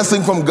is a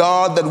blessing from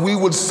God that we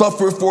would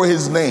suffer for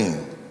his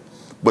name.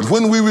 But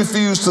when we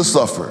refuse to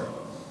suffer,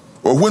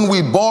 or when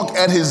we balk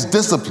at his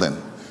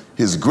discipline,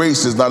 his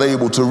grace is not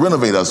able to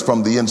renovate us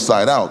from the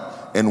inside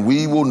out, and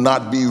we will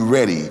not be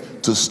ready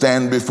to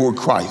stand before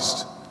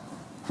Christ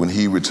when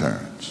he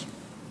returns.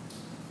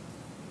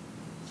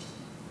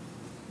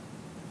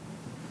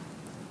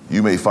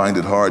 You may find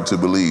it hard to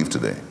believe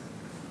today,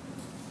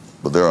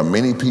 but there are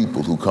many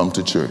people who come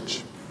to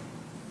church.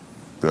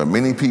 There are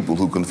many people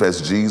who confess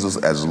Jesus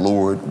as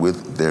Lord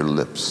with their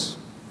lips,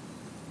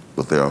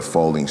 but they are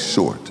falling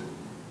short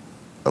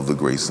of the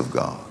grace of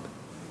God.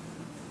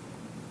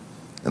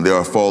 And they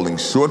are falling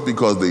short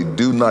because they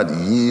do not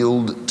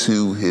yield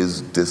to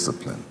his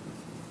discipline.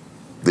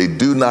 They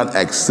do not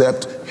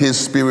accept his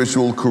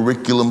spiritual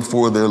curriculum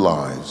for their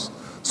lives.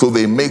 So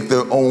they make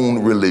their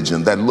own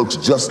religion that looks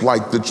just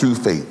like the true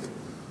faith.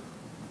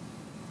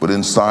 But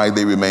inside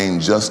they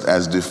remain just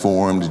as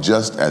deformed,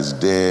 just as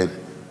dead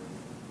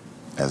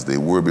as they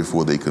were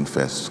before they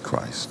confessed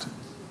Christ.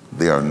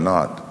 They are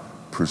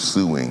not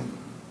pursuing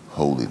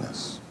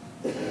holiness.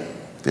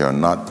 They are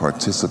not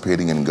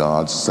participating in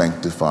God's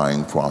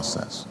sanctifying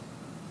process.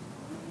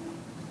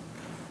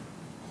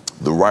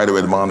 The writer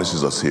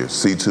admonishes us here,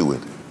 see to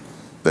it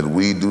that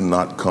we do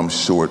not come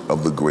short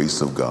of the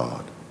grace of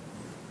God.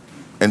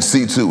 And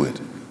see to it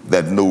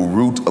that no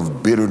root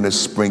of bitterness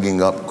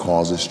springing up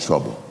causes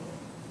trouble,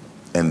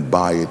 and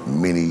by it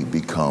many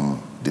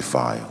become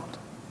defiled.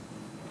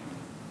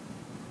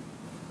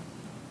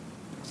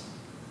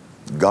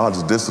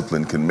 God's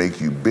discipline can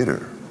make you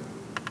bitter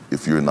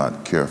if you're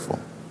not careful.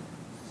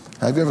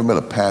 Have you ever met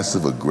a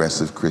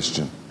passive-aggressive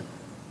Christian?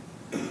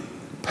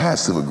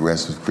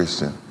 Passive-aggressive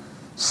Christian,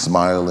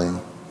 smiling,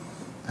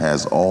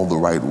 has all the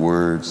right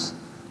words,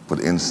 but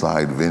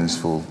inside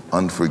vengeful,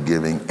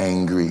 unforgiving,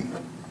 angry.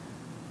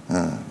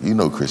 You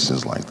know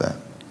Christians like that.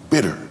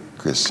 Bitter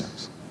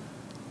Christians.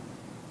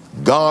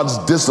 God's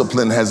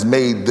discipline has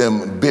made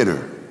them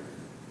bitter.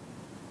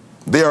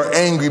 They are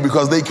angry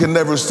because they can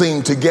never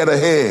seem to get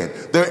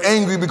ahead. They're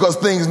angry because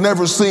things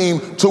never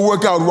seem to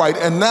work out right.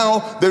 And now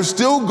they're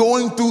still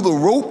going through the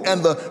rote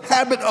and the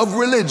habit of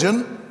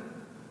religion,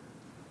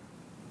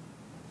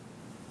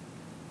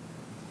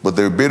 but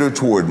they're bitter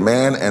toward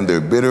man and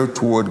they're bitter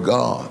toward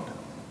God.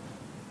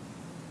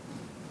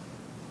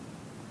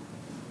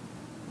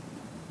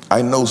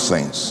 I know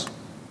saints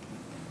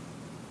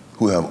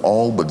who have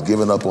all but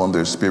given up on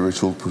their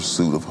spiritual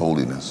pursuit of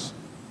holiness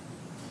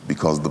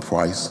because the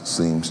price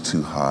seems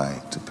too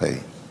high to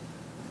pay.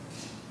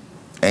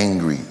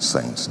 Angry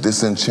saints,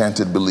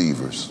 disenchanted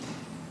believers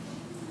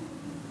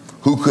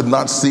who could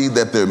not see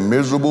that their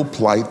miserable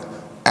plight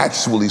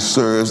actually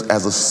serves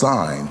as a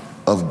sign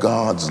of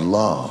God's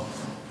love.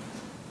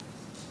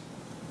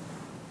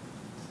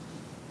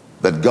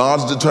 That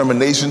God's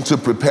determination to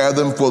prepare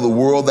them for the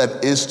world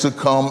that is to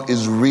come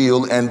is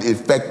real and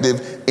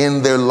effective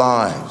in their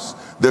lives.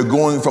 They're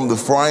going from the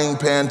frying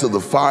pan to the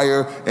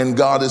fire, and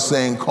God is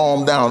saying,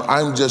 calm down.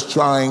 I'm just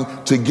trying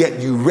to get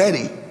you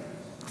ready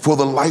for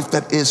the life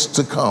that is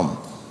to come.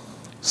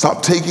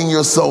 Stop taking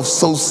yourself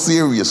so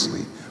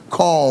seriously.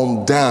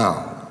 Calm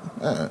down.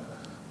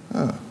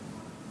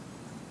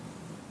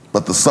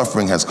 But the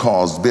suffering has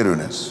caused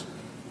bitterness.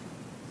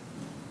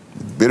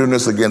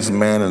 Bitterness against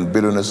man and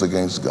bitterness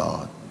against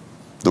God.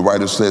 The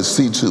writer says,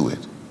 see to it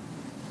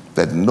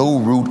that no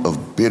root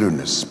of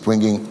bitterness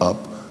springing up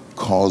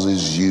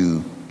causes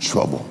you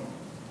trouble.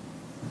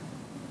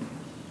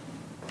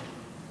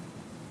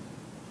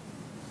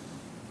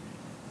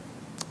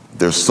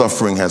 Their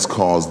suffering has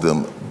caused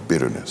them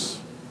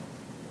bitterness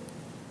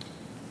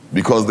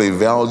because they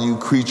value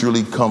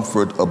creaturely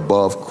comfort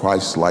above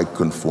Christ-like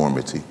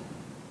conformity.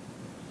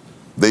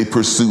 They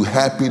pursue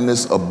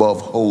happiness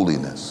above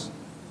holiness,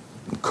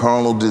 and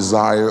carnal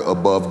desire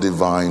above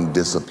divine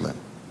discipline.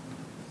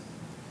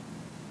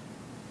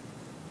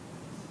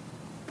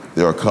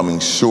 They are coming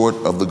short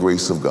of the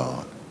grace of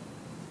God,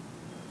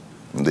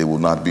 and they will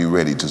not be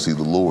ready to see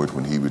the Lord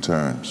when he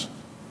returns.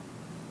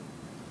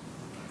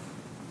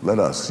 Let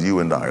us, you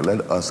and I,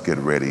 let us get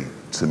ready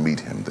to meet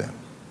him then.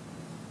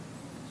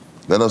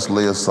 Let us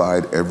lay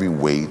aside every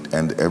weight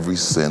and every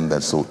sin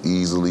that so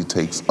easily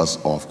takes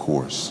us off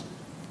course.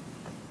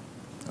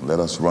 And let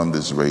us run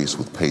this race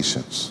with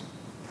patience,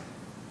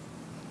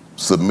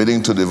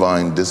 submitting to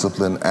divine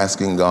discipline,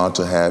 asking God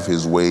to have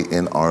his way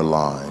in our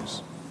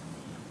lives,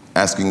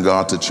 asking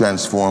God to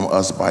transform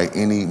us by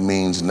any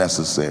means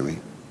necessary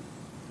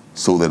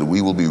so that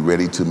we will be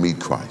ready to meet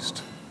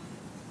Christ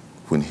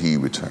when he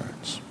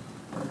returns.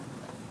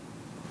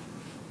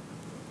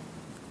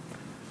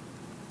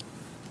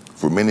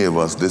 For many of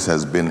us, this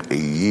has been a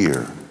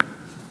year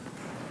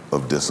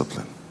of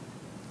discipline.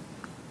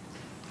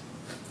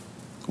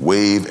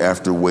 Wave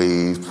after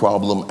wave,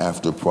 problem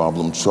after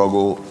problem,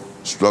 struggle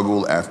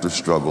after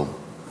struggle.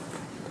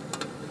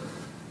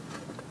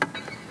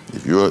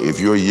 If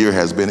your year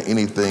has been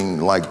anything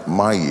like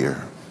my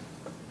year,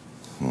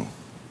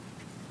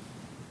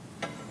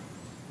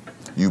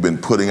 you've been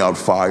putting out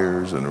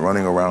fires and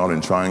running around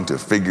and trying to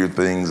figure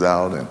things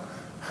out,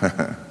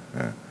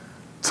 and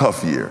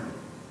tough year.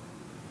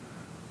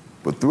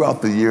 But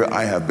throughout the year,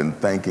 I have been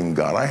thanking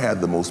God. I had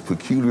the most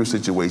peculiar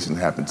situation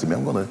happen to me.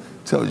 I'm going to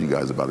tell you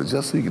guys about it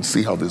just so you can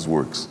see how this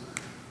works.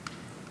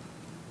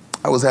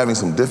 I was having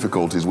some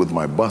difficulties with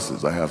my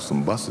buses. I have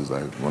some buses.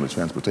 I run a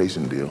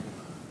transportation deal.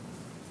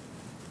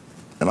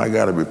 And I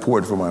got a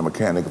report from my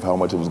mechanic of how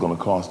much it was going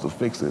to cost to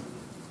fix it.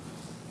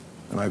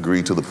 And I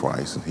agreed to the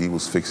price, and he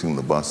was fixing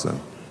the bus,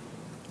 and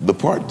the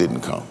part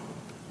didn't come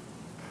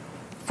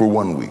for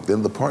 1 week.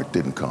 Then the part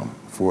didn't come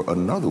for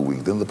another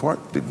week. Then the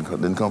part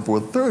didn't come for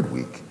a third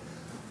week.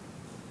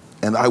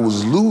 And I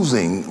was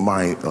losing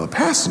my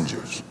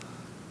passengers.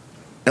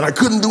 And I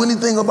couldn't do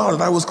anything about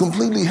it. I was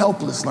completely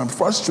helpless, and I'm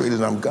frustrated,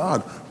 and I'm,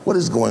 God, what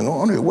is going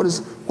on here? What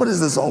is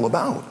this all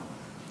about?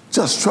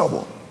 Just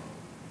trouble.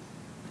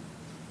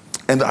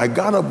 And I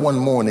got up one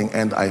morning,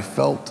 and I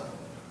felt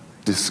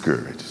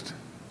discouraged.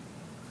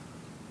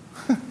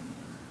 And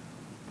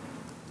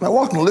I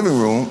walked in the living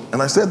room,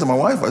 and I said to my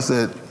wife, I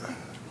said,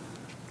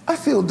 I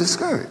feel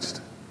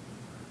discouraged.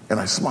 And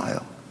I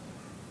smiled.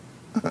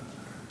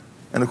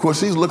 And of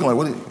course, she's looking like,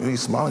 what are you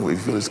smiling? If you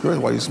feel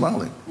discouraged, why are you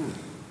smiling?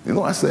 You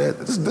know, I said,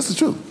 this is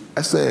true.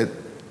 I said,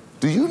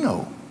 do you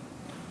know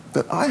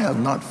that I have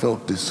not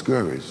felt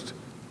discouraged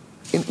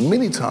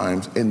many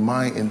times in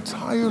my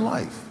entire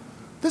life?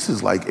 This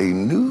is like a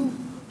new,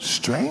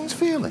 strange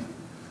feeling.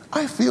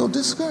 I feel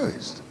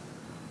discouraged.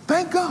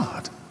 Thank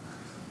God.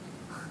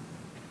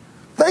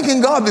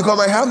 Thanking God because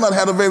I have not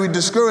had a very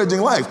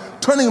discouraging life,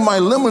 turning my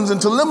lemons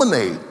into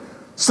lemonade,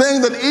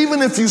 saying that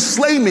even if you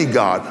slay me,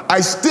 God, I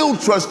still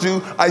trust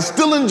you, I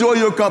still enjoy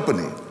your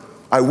company.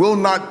 I will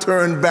not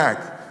turn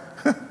back.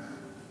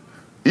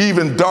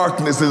 Even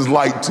darkness is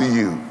light to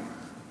you.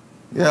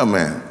 Yeah,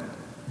 man.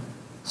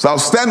 So I'll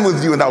stand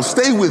with you and I'll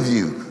stay with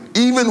you,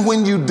 even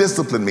when you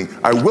discipline me.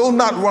 I will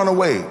not run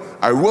away.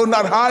 I will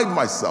not hide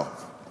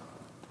myself.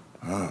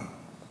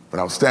 But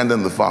I'll stand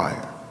in the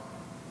fire.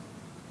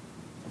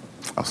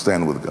 I'll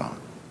stand with God.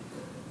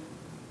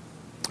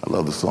 I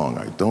love the song,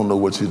 I don't know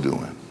what you're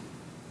doing,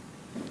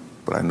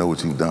 but I know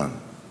what you've done.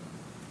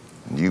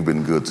 And you've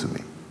been good to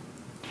me.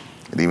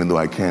 And even though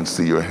I can't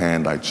see your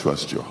hand, I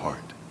trust your heart.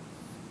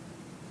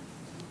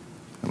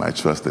 And I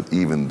trust that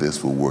even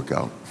this will work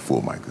out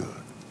for my good.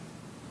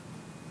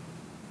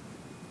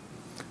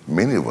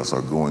 Many of us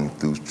are going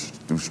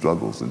through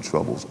struggles and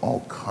troubles,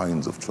 all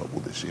kinds of trouble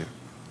this year.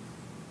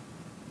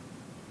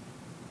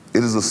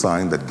 It is a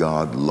sign that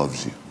God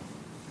loves you.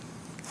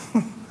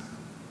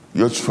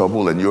 Your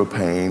trouble and your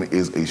pain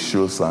is a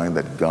sure sign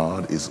that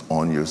God is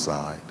on your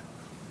side.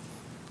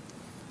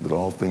 That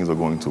all things are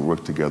going to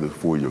work together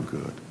for your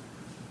good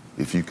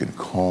if you can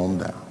calm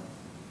down,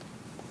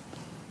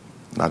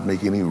 not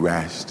make any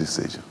rash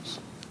decisions,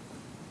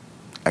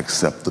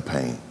 accept the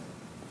pain.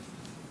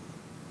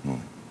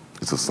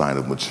 It's a sign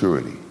of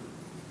maturity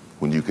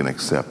when you can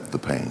accept the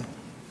pain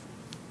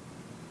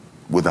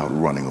without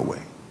running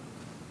away.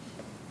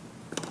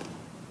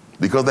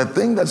 Because that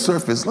thing that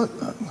surfaced, look,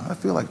 I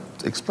feel like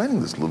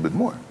explaining this a little bit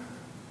more.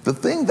 The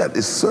thing that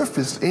is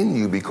surfaced in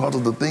you because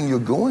of the thing you're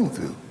going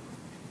through,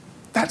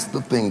 that's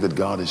the thing that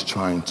God is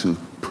trying to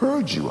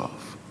purge you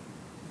of.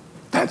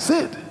 That's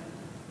it.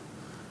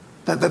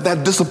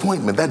 That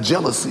disappointment, that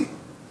jealousy,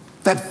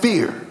 that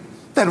fear,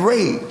 that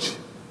rage.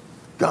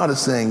 God is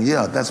saying,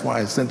 yeah, that's why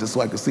I sent it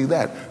so I could see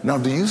that. Now,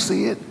 do you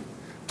see it?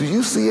 Do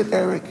you see it,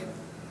 Eric?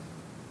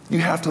 You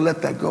have to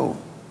let that go.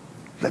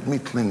 Let me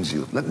cleanse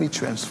you. Let me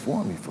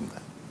transform you from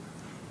that.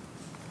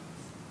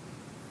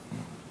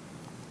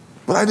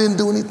 But I didn't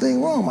do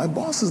anything wrong. My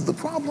boss is the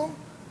problem.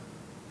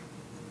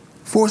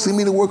 Forcing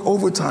me to work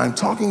overtime,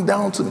 talking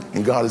down to me.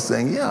 And God is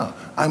saying, yeah,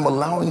 I'm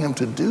allowing him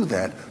to do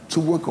that to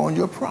work on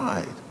your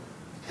pride.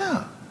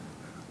 Yeah,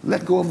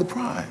 let go of the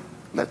pride.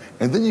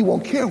 And then you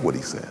won't care what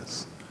he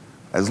says.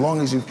 As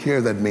long as you care,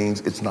 that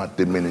means it's not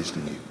diminished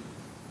in you.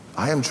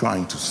 I am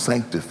trying to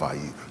sanctify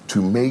you,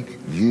 to make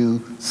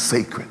you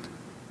sacred,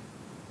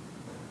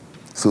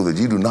 so that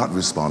you do not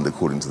respond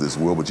according to this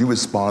world, but you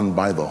respond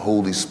by the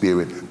Holy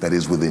Spirit that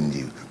is within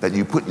you, that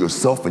you put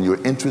yourself and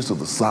your interests to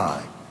the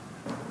side,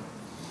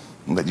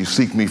 and that you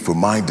seek me for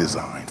my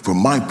design, for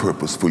my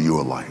purpose for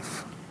your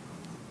life.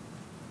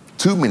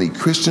 Too many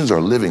Christians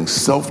are living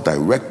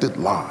self-directed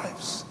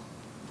lives,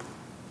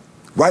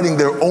 writing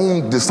their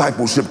own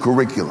discipleship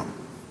curriculum.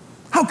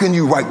 How can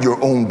you write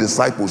your own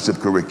discipleship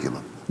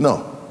curriculum?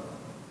 No.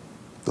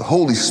 The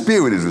Holy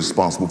Spirit is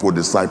responsible for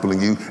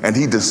discipling you, and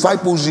he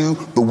disciples you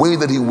the way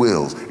that he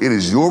wills. It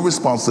is your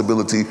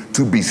responsibility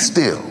to be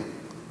still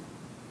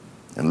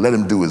and let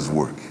him do his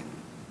work.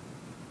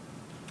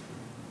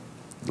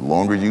 The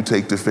longer you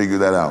take to figure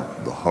that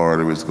out, the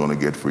harder it's going to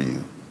get for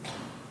you.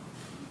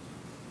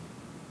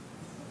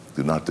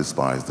 Do not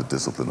despise the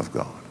discipline of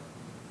God.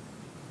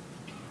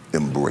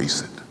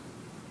 Embrace it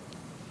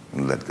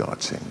and let God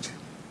change you.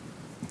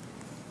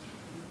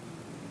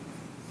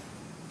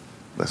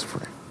 Let's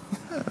pray.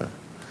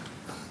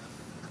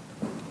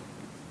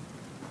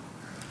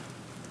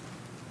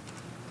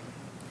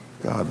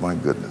 God, my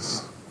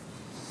goodness.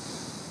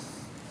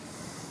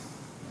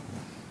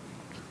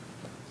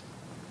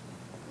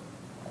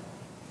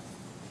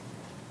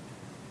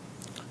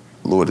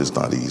 Lord, it's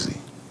not easy.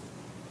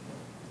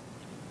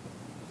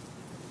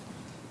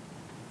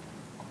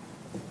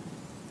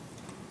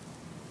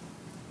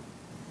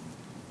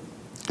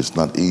 It's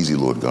not easy,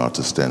 Lord God,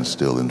 to stand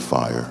still in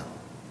fire.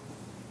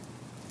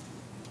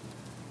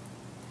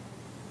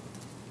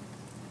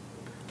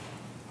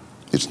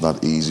 It's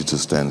not easy to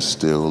stand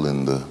still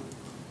in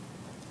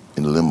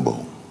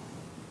limbo.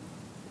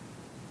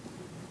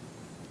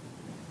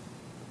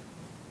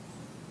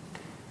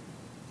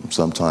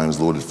 Sometimes,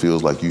 Lord, it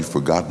feels like you've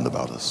forgotten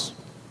about us.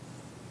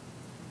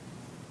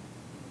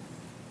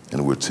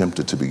 And we're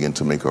tempted to begin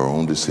to make our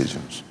own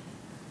decisions,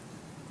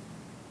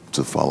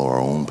 to follow our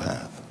own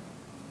path.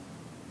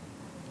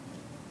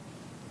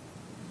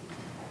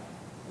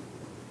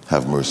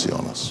 Have mercy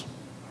on us.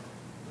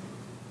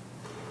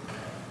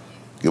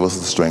 Give us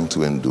the strength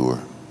to endure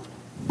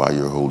by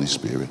your Holy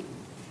Spirit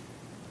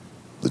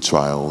the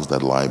trials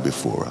that lie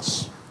before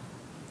us.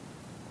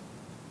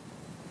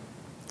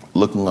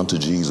 Looking unto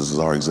Jesus as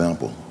our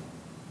example,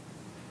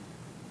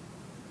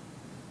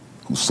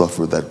 who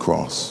suffered that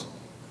cross,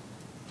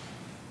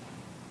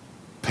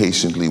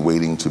 patiently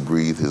waiting to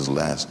breathe his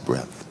last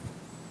breath,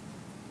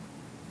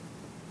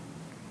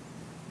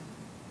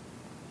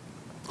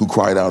 who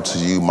cried out to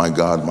you, my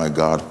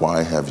God,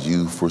 why have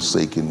you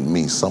forsaken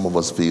me? Some of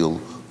us feel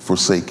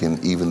forsaken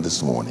even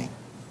this morning.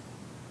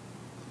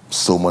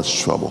 So much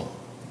trouble,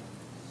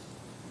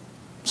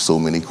 so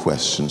many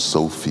questions,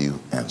 so few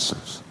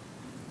answers.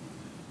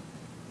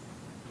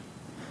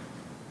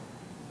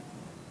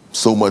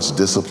 So much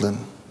discipline,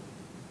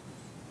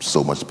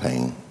 so much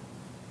pain.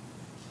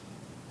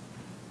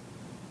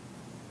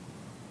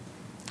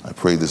 I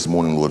pray this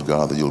morning, Lord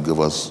God, that you'll give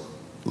us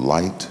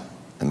light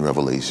and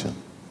revelation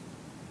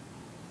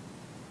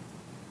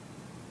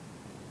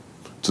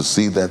to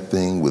see that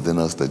thing within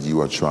us that you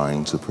are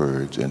trying to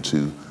purge, and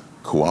to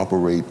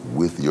cooperate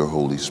with your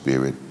Holy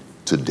Spirit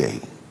today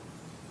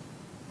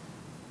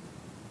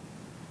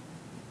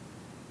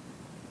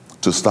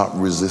to stop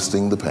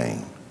resisting the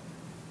pain,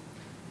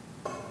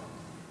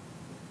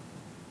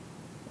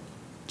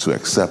 to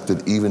accept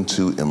it, even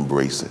to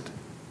embrace it,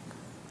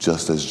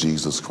 just as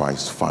Jesus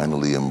Christ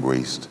finally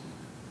embraced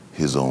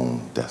his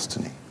own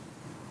destiny.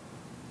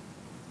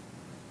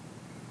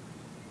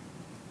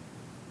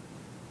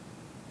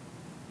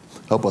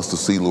 Help us to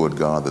see, Lord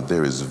God, that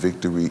there is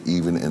victory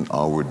even in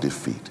our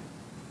defeat.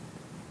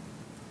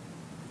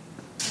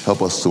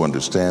 Help us to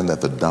understand that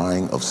the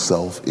dying of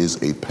self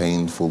is a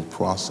painful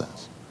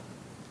process,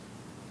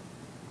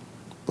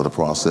 but a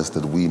process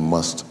that we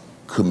must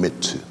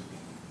commit to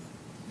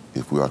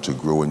if we are to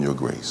grow in your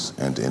grace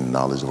and in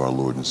knowledge of our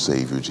Lord and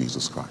Savior,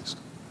 Jesus Christ.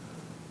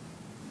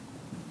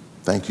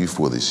 Thank you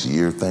for this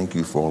year. Thank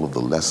you for all of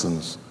the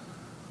lessons.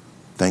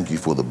 Thank you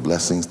for the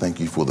blessings. Thank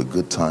you for the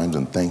good times,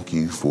 and thank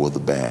you for the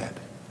bad.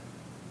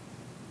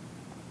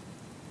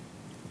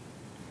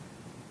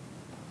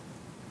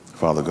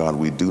 Father God,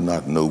 we do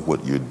not know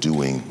what you're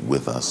doing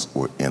with us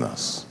or in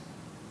us,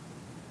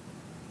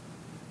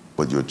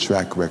 but your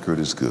track record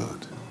is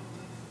good.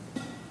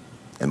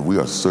 And we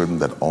are certain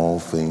that all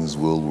things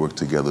will work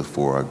together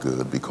for our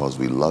good because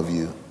we love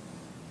you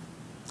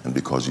and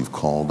because you've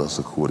called us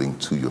according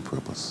to your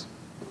purpose.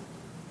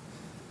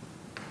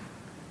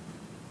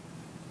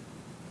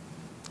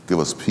 Give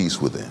us peace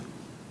within.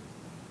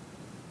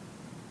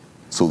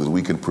 so that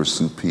we can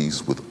pursue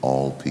peace with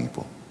all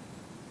people.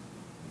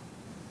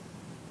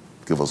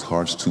 Give us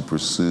hearts to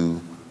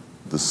pursue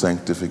the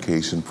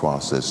sanctification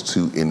process,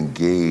 to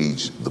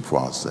engage the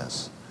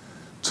process,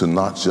 to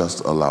not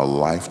just allow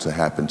life to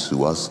happen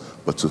to us,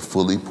 but to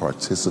fully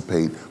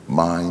participate,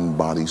 mind,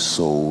 body,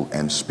 soul,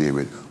 and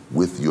spirit,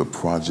 with your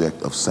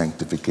project of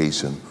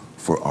sanctification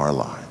for our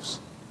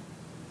lives.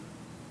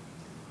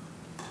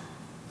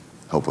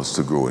 Help us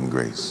to grow in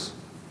grace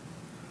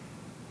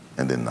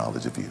and in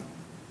knowledge of you.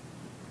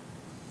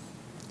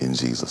 In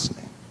Jesus'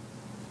 name.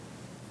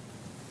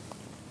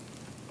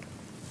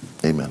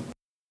 Amen.